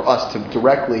for us to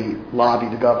directly lobby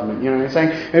the government. You know what I'm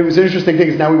saying? And it was an interesting thing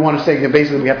is now we want to say that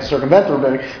basically we have to circumvent the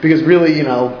rabbinic, because really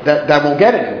that won't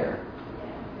get anywhere,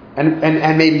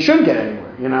 and maybe shouldn't get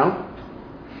anywhere.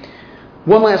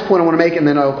 One last point I want to make, and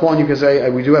then I'll call on you because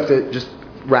we do have to just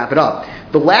wrap it up.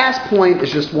 The last point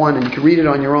is just one, and you can read it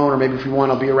on your own, or maybe if you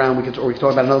want, I'll be around. We can talk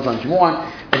about it another time if you want.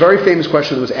 A very famous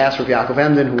question that was asked of Yaakov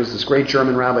Emden, who was this great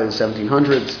German rabbi of the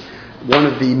 1700s, one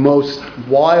of the most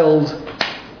wild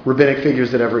rabbinic figures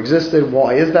that ever existed.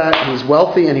 Why is that? He was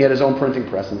wealthy, and he had his own printing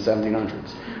press in the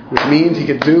 1700s, which means he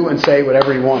could do and say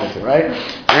whatever he wanted to, right?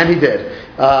 And he did.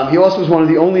 He also was one of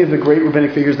the great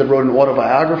rabbinic figures that wrote an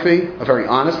autobiography, a very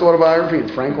honest autobiography,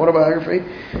 and frank autobiography,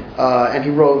 and he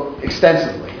wrote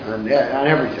extensively on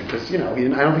everything, because I don't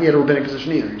think he had a rabbinic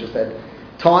position either. He just had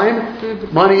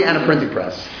time, money, and a printing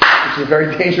press, which is a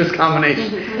very dangerous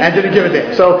combination. And didn't give it to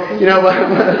him. So,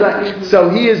 so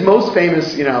he is most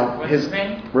famous, What's his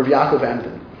name? Rav Yaakov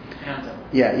Emden.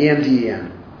 Yeah,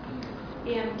 EMDEN.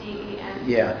 EMDEN.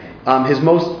 Yeah. His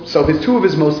two of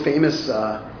his most famous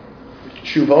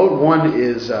shuvot. One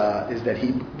is that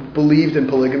he believed in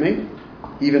polygamy,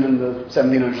 even in the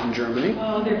 1700s in Germany.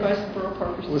 Oh, they're both for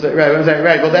purposes. Was that right?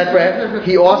 Right. Well, that's right.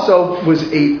 He also was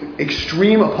a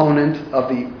extreme opponent of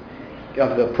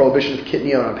the prohibition of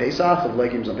kitniot on Pesach, of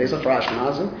legumes on Pesach for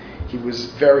Ashkenazim. He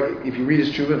was if you read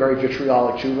his tshuva, very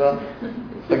vitriolic tshuva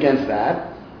against that.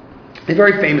 A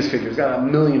very famous figure. He's got a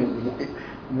million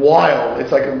wild.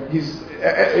 It's like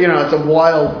it's a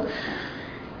wild.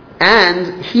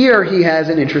 And here he has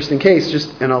an interesting case.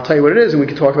 And I'll tell you what it is, and we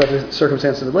can talk about the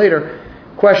circumstances of it later.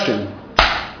 Question.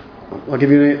 I'll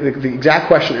give you the exact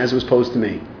question as it was posed to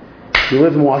me. You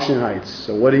live in Washington Heights.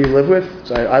 So what do you live with?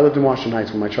 So I lived in Washington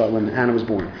Heights when Hannah was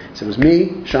born. So it was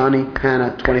me, Shani,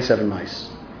 Hannah, 27 mice.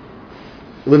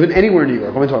 You live in anywhere in New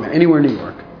York. What am I talking about? Anywhere in New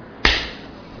York.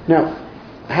 Now,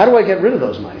 how do I get rid of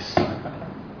those mice?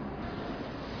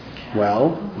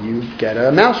 Well, you get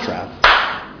a mouse trap.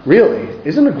 Really?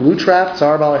 Isn't a glue trap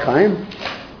Tsar B'alei Chaim?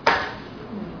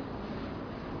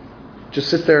 Just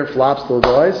sits there and flops till it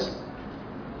dies?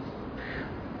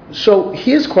 So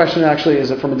his question actually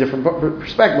is from a different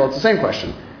perspective. Well, it's the same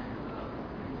question.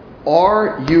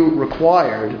 Are you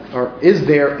required, or is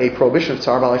there a prohibition of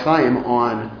Tsar B'alei Chaim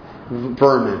on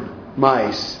vermin,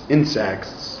 mice,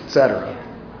 insects, etc.?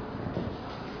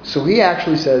 So he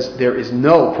actually says there is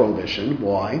no prohibition.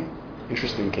 Why?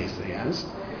 Interesting case that he has.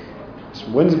 So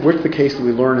what's the case that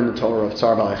we learn in the Torah of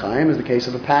Tsar B'alei Chaim is the case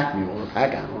of a pack mule or a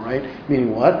pack animal, right?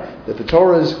 Meaning what? That the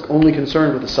Torah is only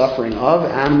concerned with the suffering of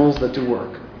animals that do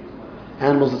work,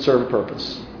 animals that serve a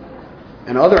purpose.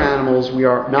 And other animals, we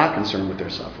are not concerned with their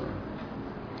suffering.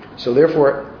 So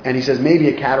therefore, and he says maybe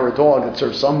a cat or a dog that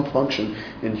serves some function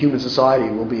in human society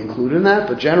will be included in that,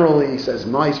 but generally he says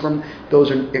mice,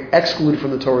 those are excluded from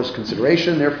the Torah's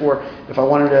consideration. Therefore, if I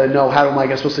wanted to know how am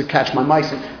I supposed to catch my mice,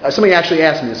 somebody actually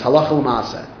asked me this, halacha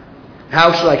l'maaseh.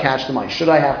 How should I catch the mice? Should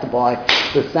I have to buy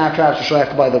the snap traps, or should I have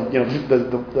to buy the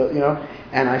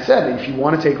And I said, if you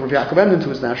want to take Rav Yaakov Emden to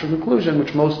his natural conclusion,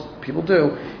 which most people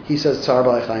do, he says Tsar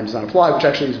B'alei Chaim does not apply, which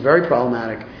actually is very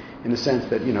problematic in the sense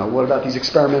that, what about these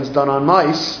experiments done on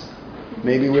mice?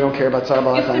 Maybe we don't care about Tsar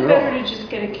B'alei Chaim at all. Is it better to just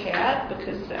get a cat?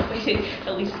 Because that way,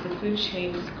 at least the food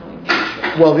chain is going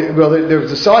down. Well, there's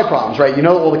the side problems, right?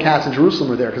 All the cats in Jerusalem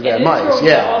were there because they had mice.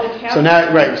 Yeah. So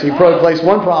now, right, so you replace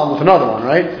one problem with another one,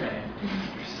 right?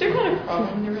 They're not a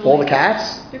problem. They're really all the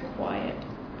cats? They're quiet.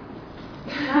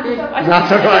 Not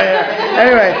so quiet.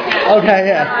 Anyway, okay,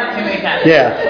 yeah.